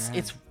keep shaking it's your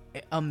head.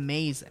 it's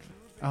amazing.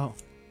 Oh,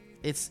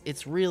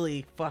 It's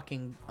really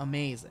fucking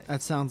amazing.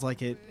 that sounds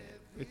like it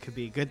could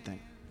be a good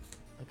thing.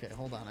 Okay,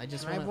 hold on. I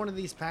just Can I want have one of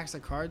these packs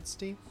of cards,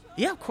 Steve?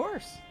 Yeah, of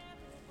course.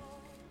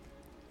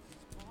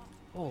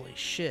 Holy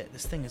shit,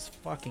 this thing is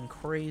fucking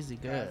crazy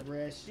good. Guy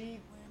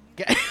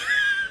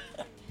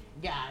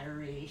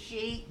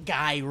Ritchie.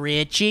 Guy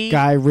Ritchie.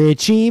 Guy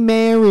Ritchie,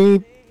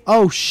 Mary.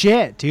 Oh,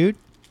 shit, dude.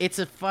 It's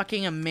a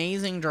fucking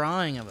amazing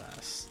drawing of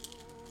us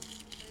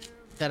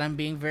that I'm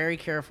being very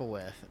careful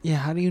with. Yeah,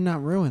 how do you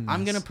not ruin this?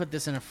 I'm going to put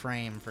this in a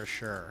frame for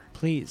sure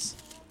Please.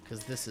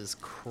 because this is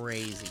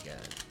crazy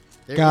good.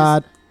 There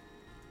God. is-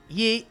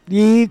 Yeet.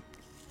 Yeet.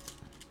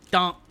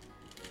 Don't.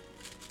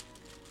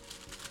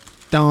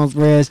 Don't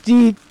rest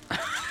deep.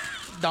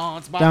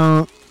 Don't.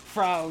 Don't.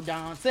 Fro.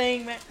 Don't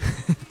sing me.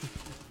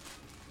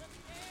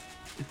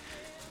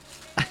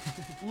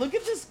 Look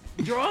at this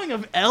drawing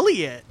of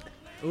Elliot.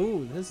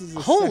 Ooh, this is a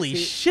Holy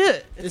sexy-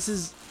 shit. This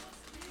is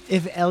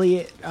if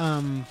Elliot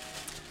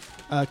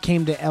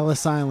came to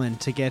Ellis Island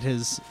to get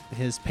his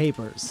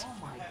papers.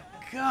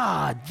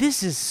 God,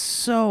 this is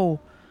so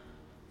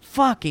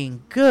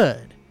fucking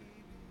good.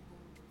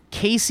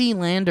 Casey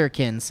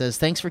Landerkin says,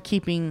 thanks for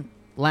keeping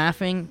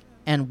laughing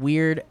and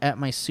weird at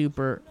my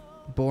super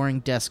boring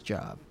desk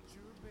job.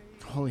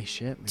 Holy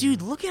shit, man.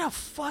 Dude, look at how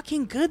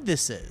fucking good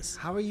this is.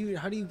 How do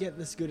you get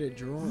this good at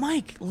drawing?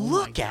 Mike, Oh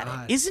look my at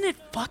God. it. Isn't it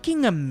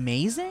fucking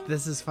amazing?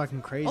 This is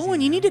fucking crazy. Oh,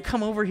 and you man. need to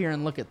come over here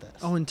and look at this.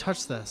 Oh, and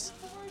touch this.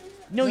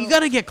 No, you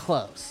gotta get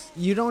close.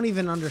 You don't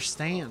even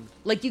understand.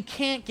 Like, you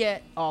can't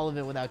get all of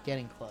it without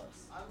getting close.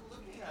 I'm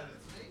looking at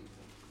it,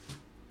 see?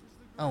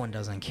 Owen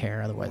doesn't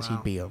care, otherwise Wow.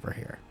 he'd be over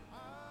here.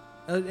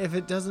 If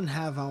it doesn't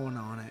have Owen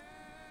on it,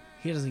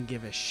 he doesn't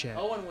give a shit.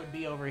 Owen would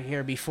be over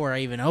here before I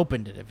even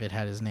opened it if it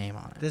had his name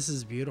on it. This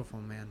is beautiful,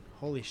 man.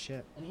 Holy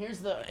shit. And here's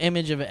the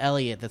image of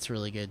Elliot that's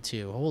really good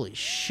too. Holy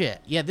shit.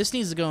 Yeah, this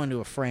needs to go into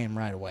a frame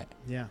right away.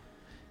 Yeah.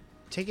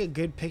 Take a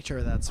good picture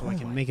of that so I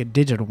can make it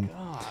digital.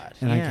 God.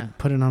 And I can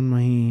put it on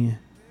my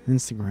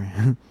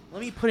Instagram.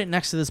 Let me put it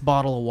next to this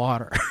bottle of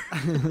water.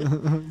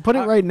 Put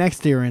it right next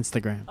to your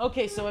Instagram.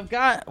 Okay, so I've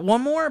got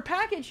one more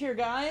package here,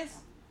 guys.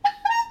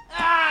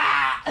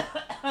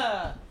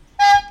 Ah!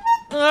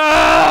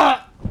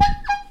 Ah!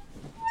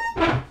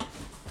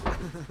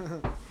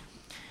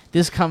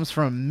 This comes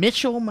from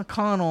Mitchell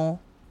McConnell,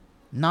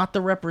 not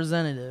the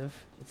representative,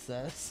 it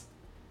says.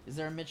 Is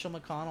there a Mitchell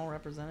McConnell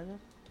representative?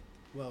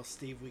 Well,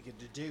 Steve, we could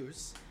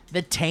deduce.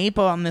 The tape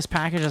on this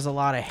package has a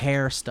lot of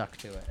hair stuck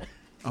to it.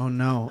 Oh,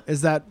 no.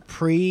 Is that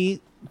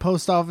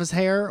pre-post office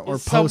hair or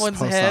Is post-post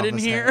someone's office head in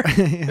hair?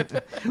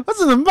 What's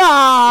in the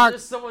box?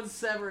 There's someone's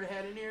severed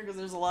head in here because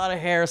there's a lot of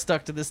hair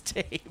stuck to this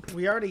tape.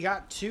 We already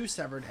got 2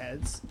 severed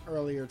heads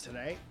earlier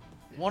today.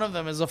 One of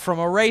them is from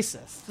a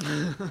racist.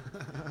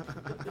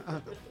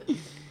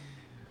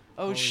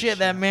 Oh shit,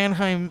 that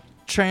Mannheim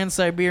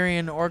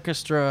Trans-Siberian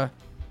Orchestra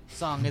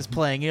song is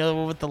playing. You know the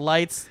one with the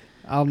lights?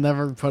 I'll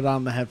never put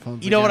on the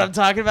headphones. You know what I'm again.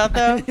 talking about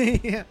though?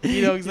 Yeah.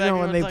 You know exactly when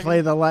what I'm they talking play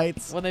about? the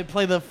lights. When they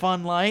play the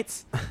fun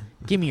lights?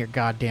 Give me your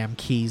goddamn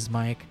keys,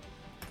 Mike.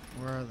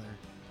 Where are they?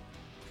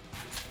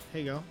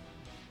 Here you go.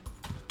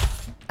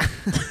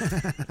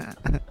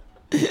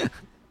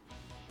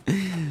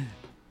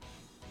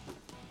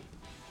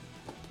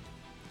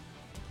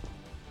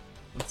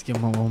 Let's give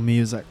him a little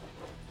music.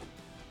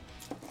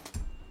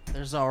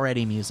 There's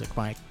already music,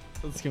 Mike.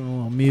 Let's give him a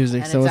little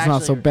music And so it's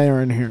not so actually-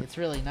 bare in here. It's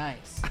really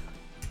nice.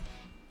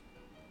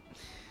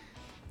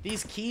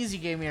 These keys you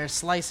gave me are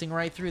slicing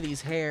right through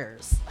these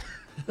hairs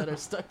that are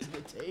stuck to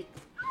the tape.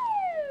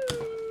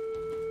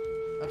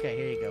 Okay,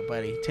 here you go,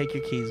 buddy. Take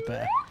your keys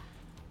back.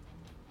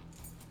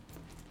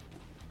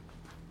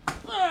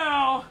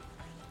 Ow!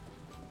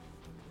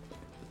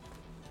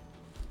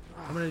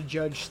 I'm gonna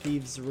judge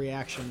Steve's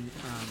reaction,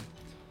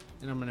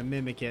 and I'm gonna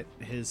mimic it.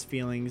 His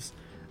feelings,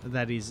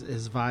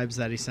 his vibes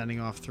that he's sending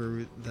off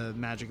through the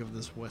magic of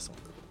this whistle.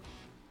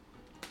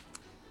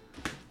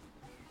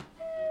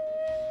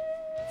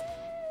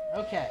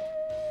 Okay.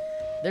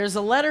 There's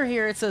a letter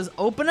here. It says,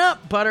 "Open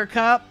up,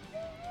 Buttercup."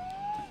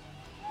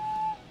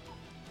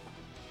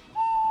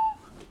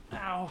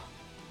 Ow.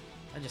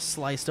 I just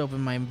sliced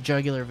open my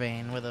jugular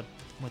vein with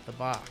the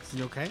box.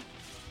 You okay?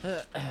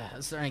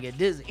 I'm starting to get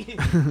dizzy.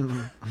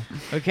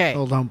 Okay.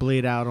 Well, don't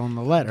bleed out on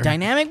the letter.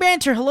 Dynamic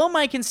banter. Hello,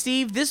 Mike and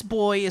Steve. This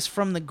boy is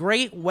from the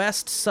great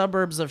west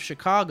suburbs of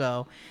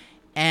Chicago,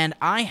 and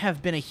I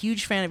have been a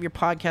huge fan of your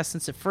podcast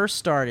since it first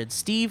started.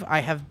 Steve,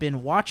 I have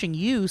been watching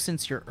you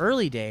since your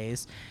early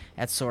days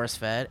at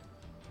SourceFed.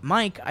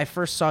 Mike, I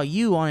first saw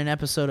you on an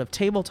episode of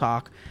Table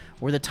Talk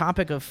where the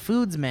topic of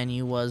foods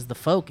menu was the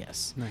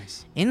focus.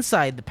 Nice.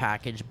 Inside the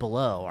package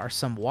below are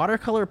some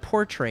watercolor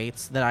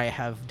portraits that I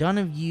have done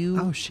of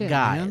you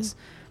guys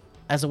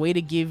as a way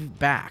to give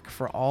back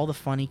for all the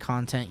funny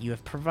content you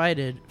have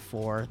provided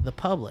for the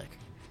public.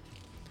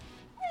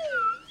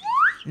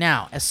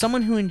 Now, as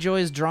someone who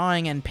enjoys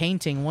drawing and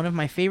painting, one of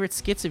my favorite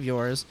skits of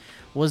yours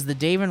was the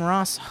Dave and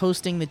Ross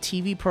hosting the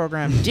TV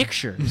program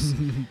Dictures.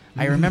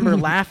 I remember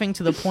laughing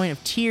to the point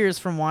of tears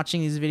from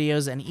watching these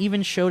videos and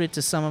even showed it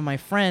to some of my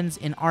friends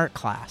in art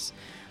class.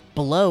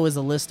 Below is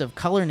a list of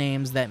color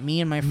names that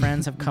me and my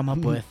friends have come up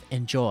with.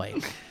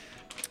 Enjoy.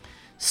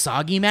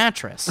 Soggy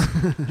Mattress.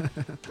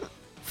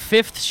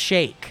 Fifth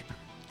Shake.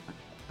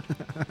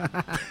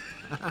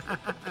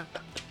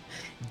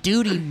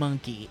 Duty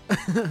Monkey.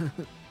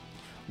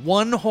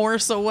 One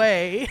Horse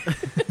Away.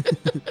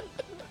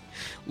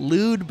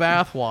 Lewd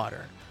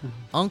Bathwater.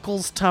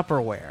 Uncle's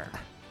Tupperware.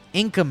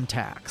 Income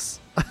Tax.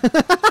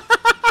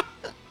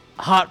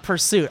 Hot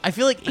Pursuit. I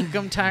feel like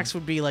Income Tax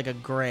would be like a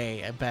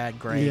bad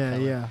gray Yeah,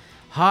 color. yeah.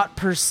 Hot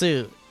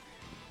Pursuit.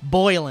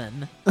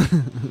 Boylin.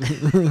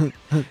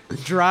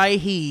 Dry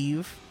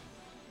Heave.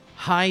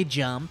 High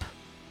Jump.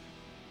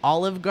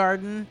 Olive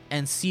Garden.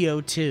 And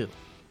CO2.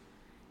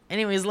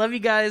 Anyways, love you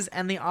guys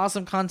and the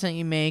awesome content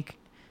you make.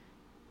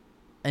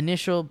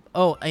 This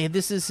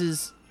is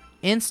his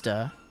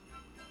Insta.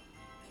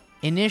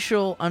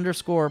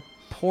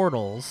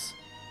 Initial_portals.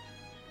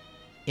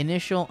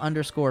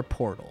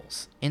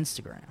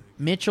 Instagram.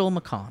 Mitchell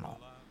McConnell.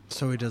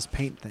 So he does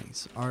paint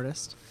things.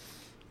 Artist.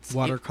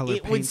 Watercolor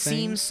It paint would things.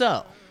 seem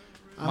so.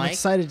 I'm Mike?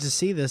 excited to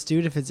see this,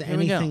 dude. If it's Here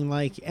we go. anything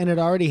like, and it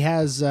already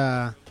has.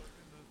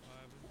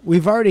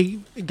 We've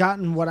already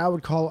gotten what I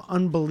would call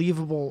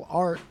unbelievable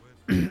art.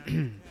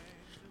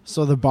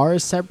 So the bar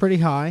is set pretty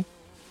high.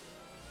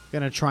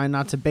 Gonna try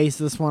not to base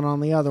this one on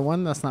the other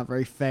one. That's not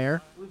very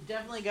fair. We've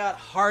definitely got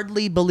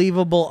hardly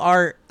believable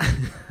art.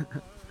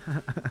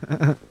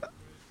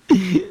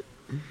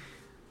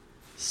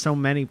 So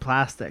many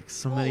plastics.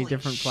 So many Holy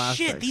different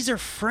plastics. Shit, these are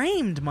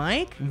framed,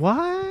 Mike.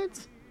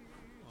 What?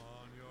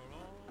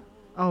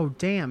 Oh,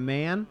 damn,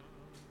 man.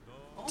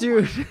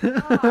 Dude.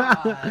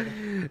 God.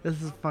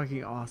 This is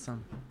fucking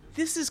awesome.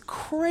 This is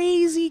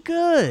crazy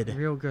good.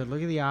 Real good.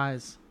 Look at the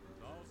eyes.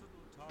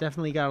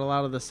 Definitely got a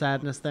lot of the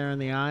sadness there in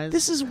the eyes.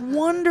 This is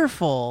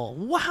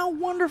wonderful. How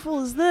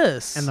wonderful is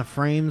this? And the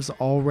frame's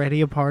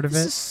already a part of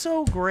This it. is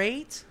so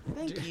great.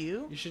 Thank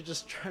you. You should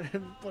just try to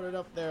put it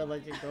up there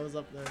like it goes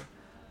up there.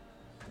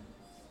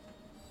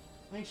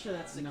 Make sure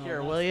that's No, secure,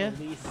 that's will you?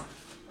 the least-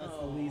 That's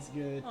the least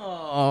good.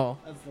 Oh.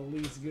 That's the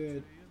least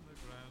good.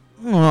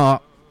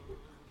 Oh.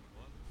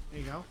 There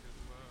you go.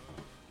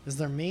 Is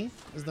there me?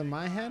 Is there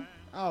my head?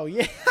 Oh,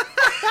 yeah.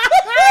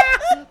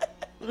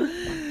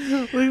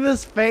 Look at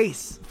this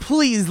face.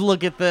 Please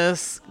look at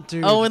this.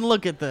 Dude. Oh, and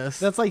look at this.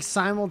 That's like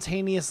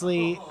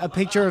simultaneously a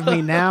picture of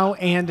me now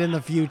and in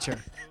the future.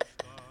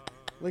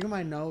 Look at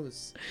my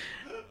nose.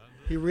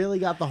 He really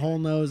got the whole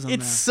nose on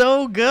it's there.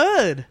 so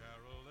good.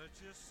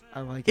 I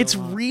like it It's a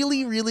lot.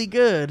 really, really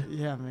good.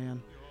 Yeah,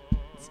 man.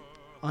 It's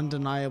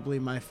undeniably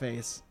my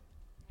face.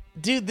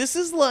 Dude, this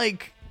is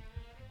like...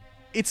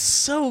 It's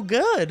so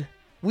good.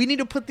 We need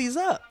to put these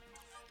up.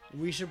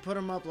 We should put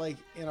them up like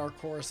in our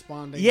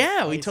corresponding.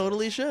 Yeah, we places.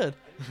 totally should.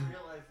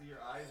 Realize that your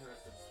eyes are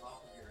at the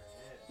top of your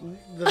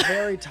head. The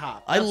very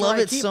top. I That's love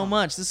where it keep so 'em.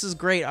 much. This is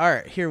great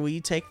art. Here, will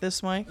you take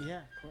this, Mike?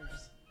 Yeah, of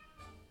course.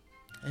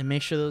 And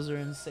make sure those are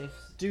in safe...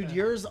 Dude,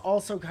 yours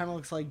also kind of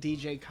looks like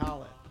DJ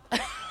Khaled.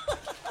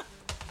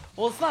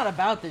 Well, it's not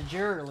about the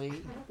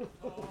jewelry.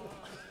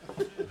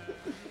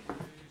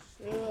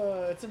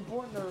 It's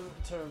important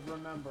to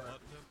remember.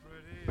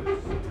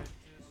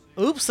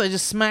 Oops, I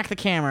just smacked the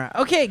camera.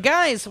 Okay,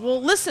 guys,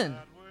 well, listen.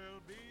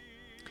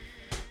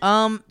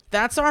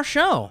 That's our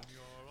show.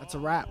 That's a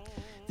wrap.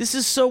 This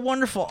is so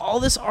wonderful. All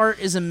this art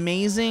is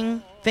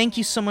amazing. Thank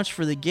you so much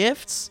for the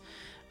gifts.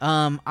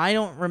 I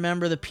don't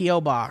remember the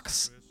P.O.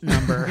 Box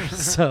number,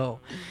 so...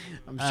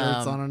 I'm sure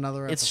it's on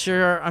another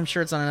episode. I'm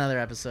sure it's on another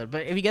episode.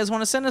 But if you guys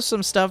want to send us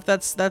some stuff,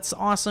 that's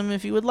awesome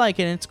if you would like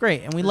it, and it's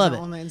great, and we love Is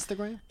it. on the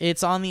Instagram?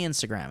 It's on the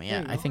Instagram,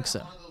 yeah, you I go. think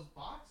so. One of those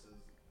boxes.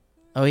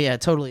 Oh yeah,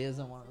 it totally is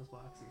on one of those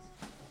boxes.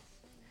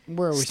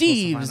 Where are we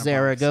Steve supposed to find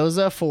our box?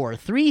 Zaragoza for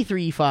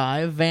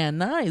 335 Van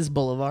Nuys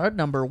Boulevard,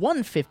 number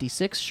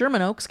 156,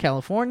 Sherman Oaks,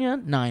 California,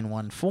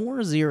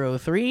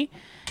 91403.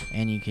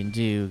 And you can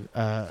do...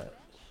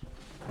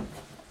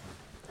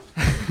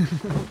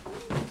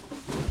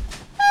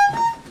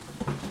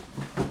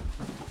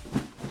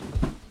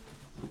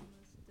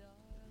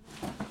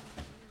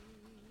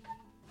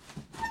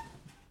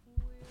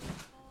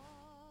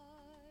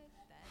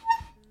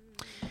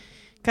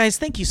 Guys,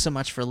 thank you so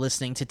much for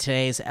listening to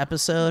today's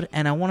episode,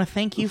 and I want to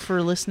thank you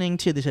for listening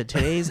to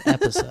today's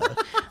episode.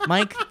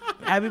 Mike,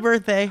 happy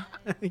birthday,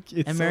 Thank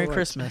you and so Merry much.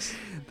 Christmas.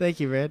 Thank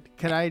you, Red.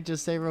 Can I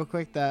just say real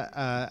quick that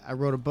I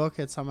wrote a book.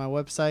 It's on my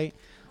website.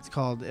 It's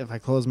called If I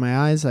Close My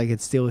Eyes, I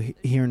Could Still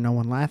Hear No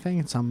One Laughing.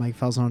 It's on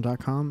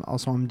MikeFelzone.com.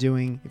 Also, I'm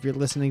doing, if you're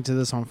listening to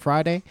this on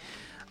Friday,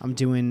 I'm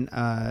doing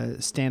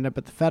stand-up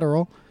at the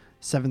Federal,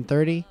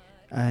 7:30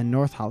 in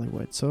North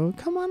Hollywood. So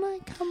come on.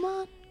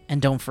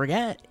 And don't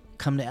forget,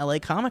 come to LA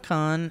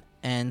Comic-Con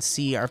and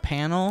see our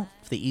panel,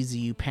 the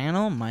EZU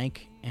panel.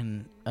 Mike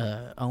and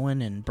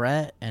Owen and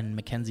Brett and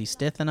Mackenzie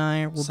Stith and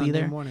I will Sunday be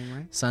there. morning,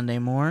 right? Sunday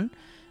morning.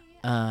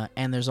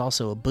 And there's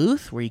also a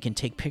booth where you can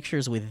take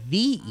pictures with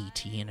the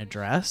ET in a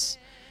dress.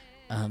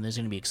 There's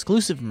going to be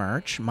exclusive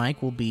merch.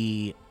 Mike will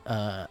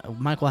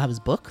have his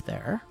book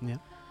there. Yeah.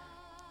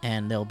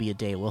 And there'll be a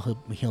day where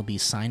he'll be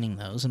signing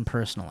those and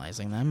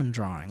personalizing them and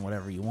drawing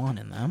whatever you want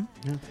in them.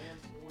 Yeah.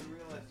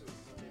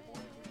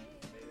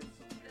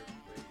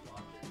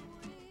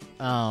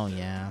 Oh,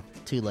 yeah.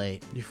 Too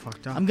late. You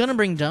fucked up. I'm going to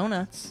bring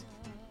donuts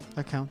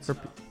That counts.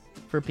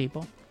 for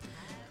people.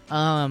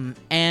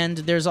 And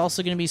there's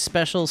also going to be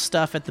special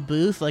stuff at the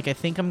booth. Like, I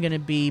think I'm going to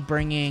be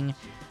bringing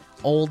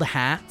old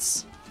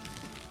hats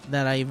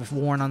that I've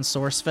worn on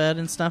SourceFed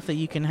and stuff that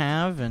you can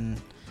have, and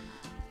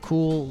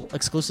cool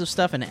exclusive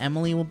stuff. And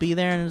Emily will be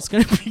there, and it's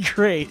going to be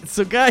great.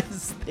 So,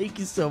 guys, thank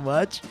you so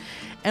much.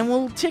 And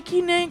we'll take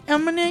you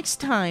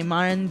next time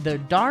on the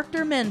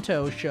Dr.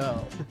 Mento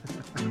Show.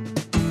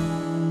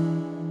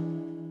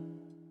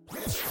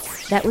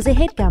 That was a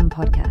HeadGum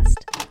podcast.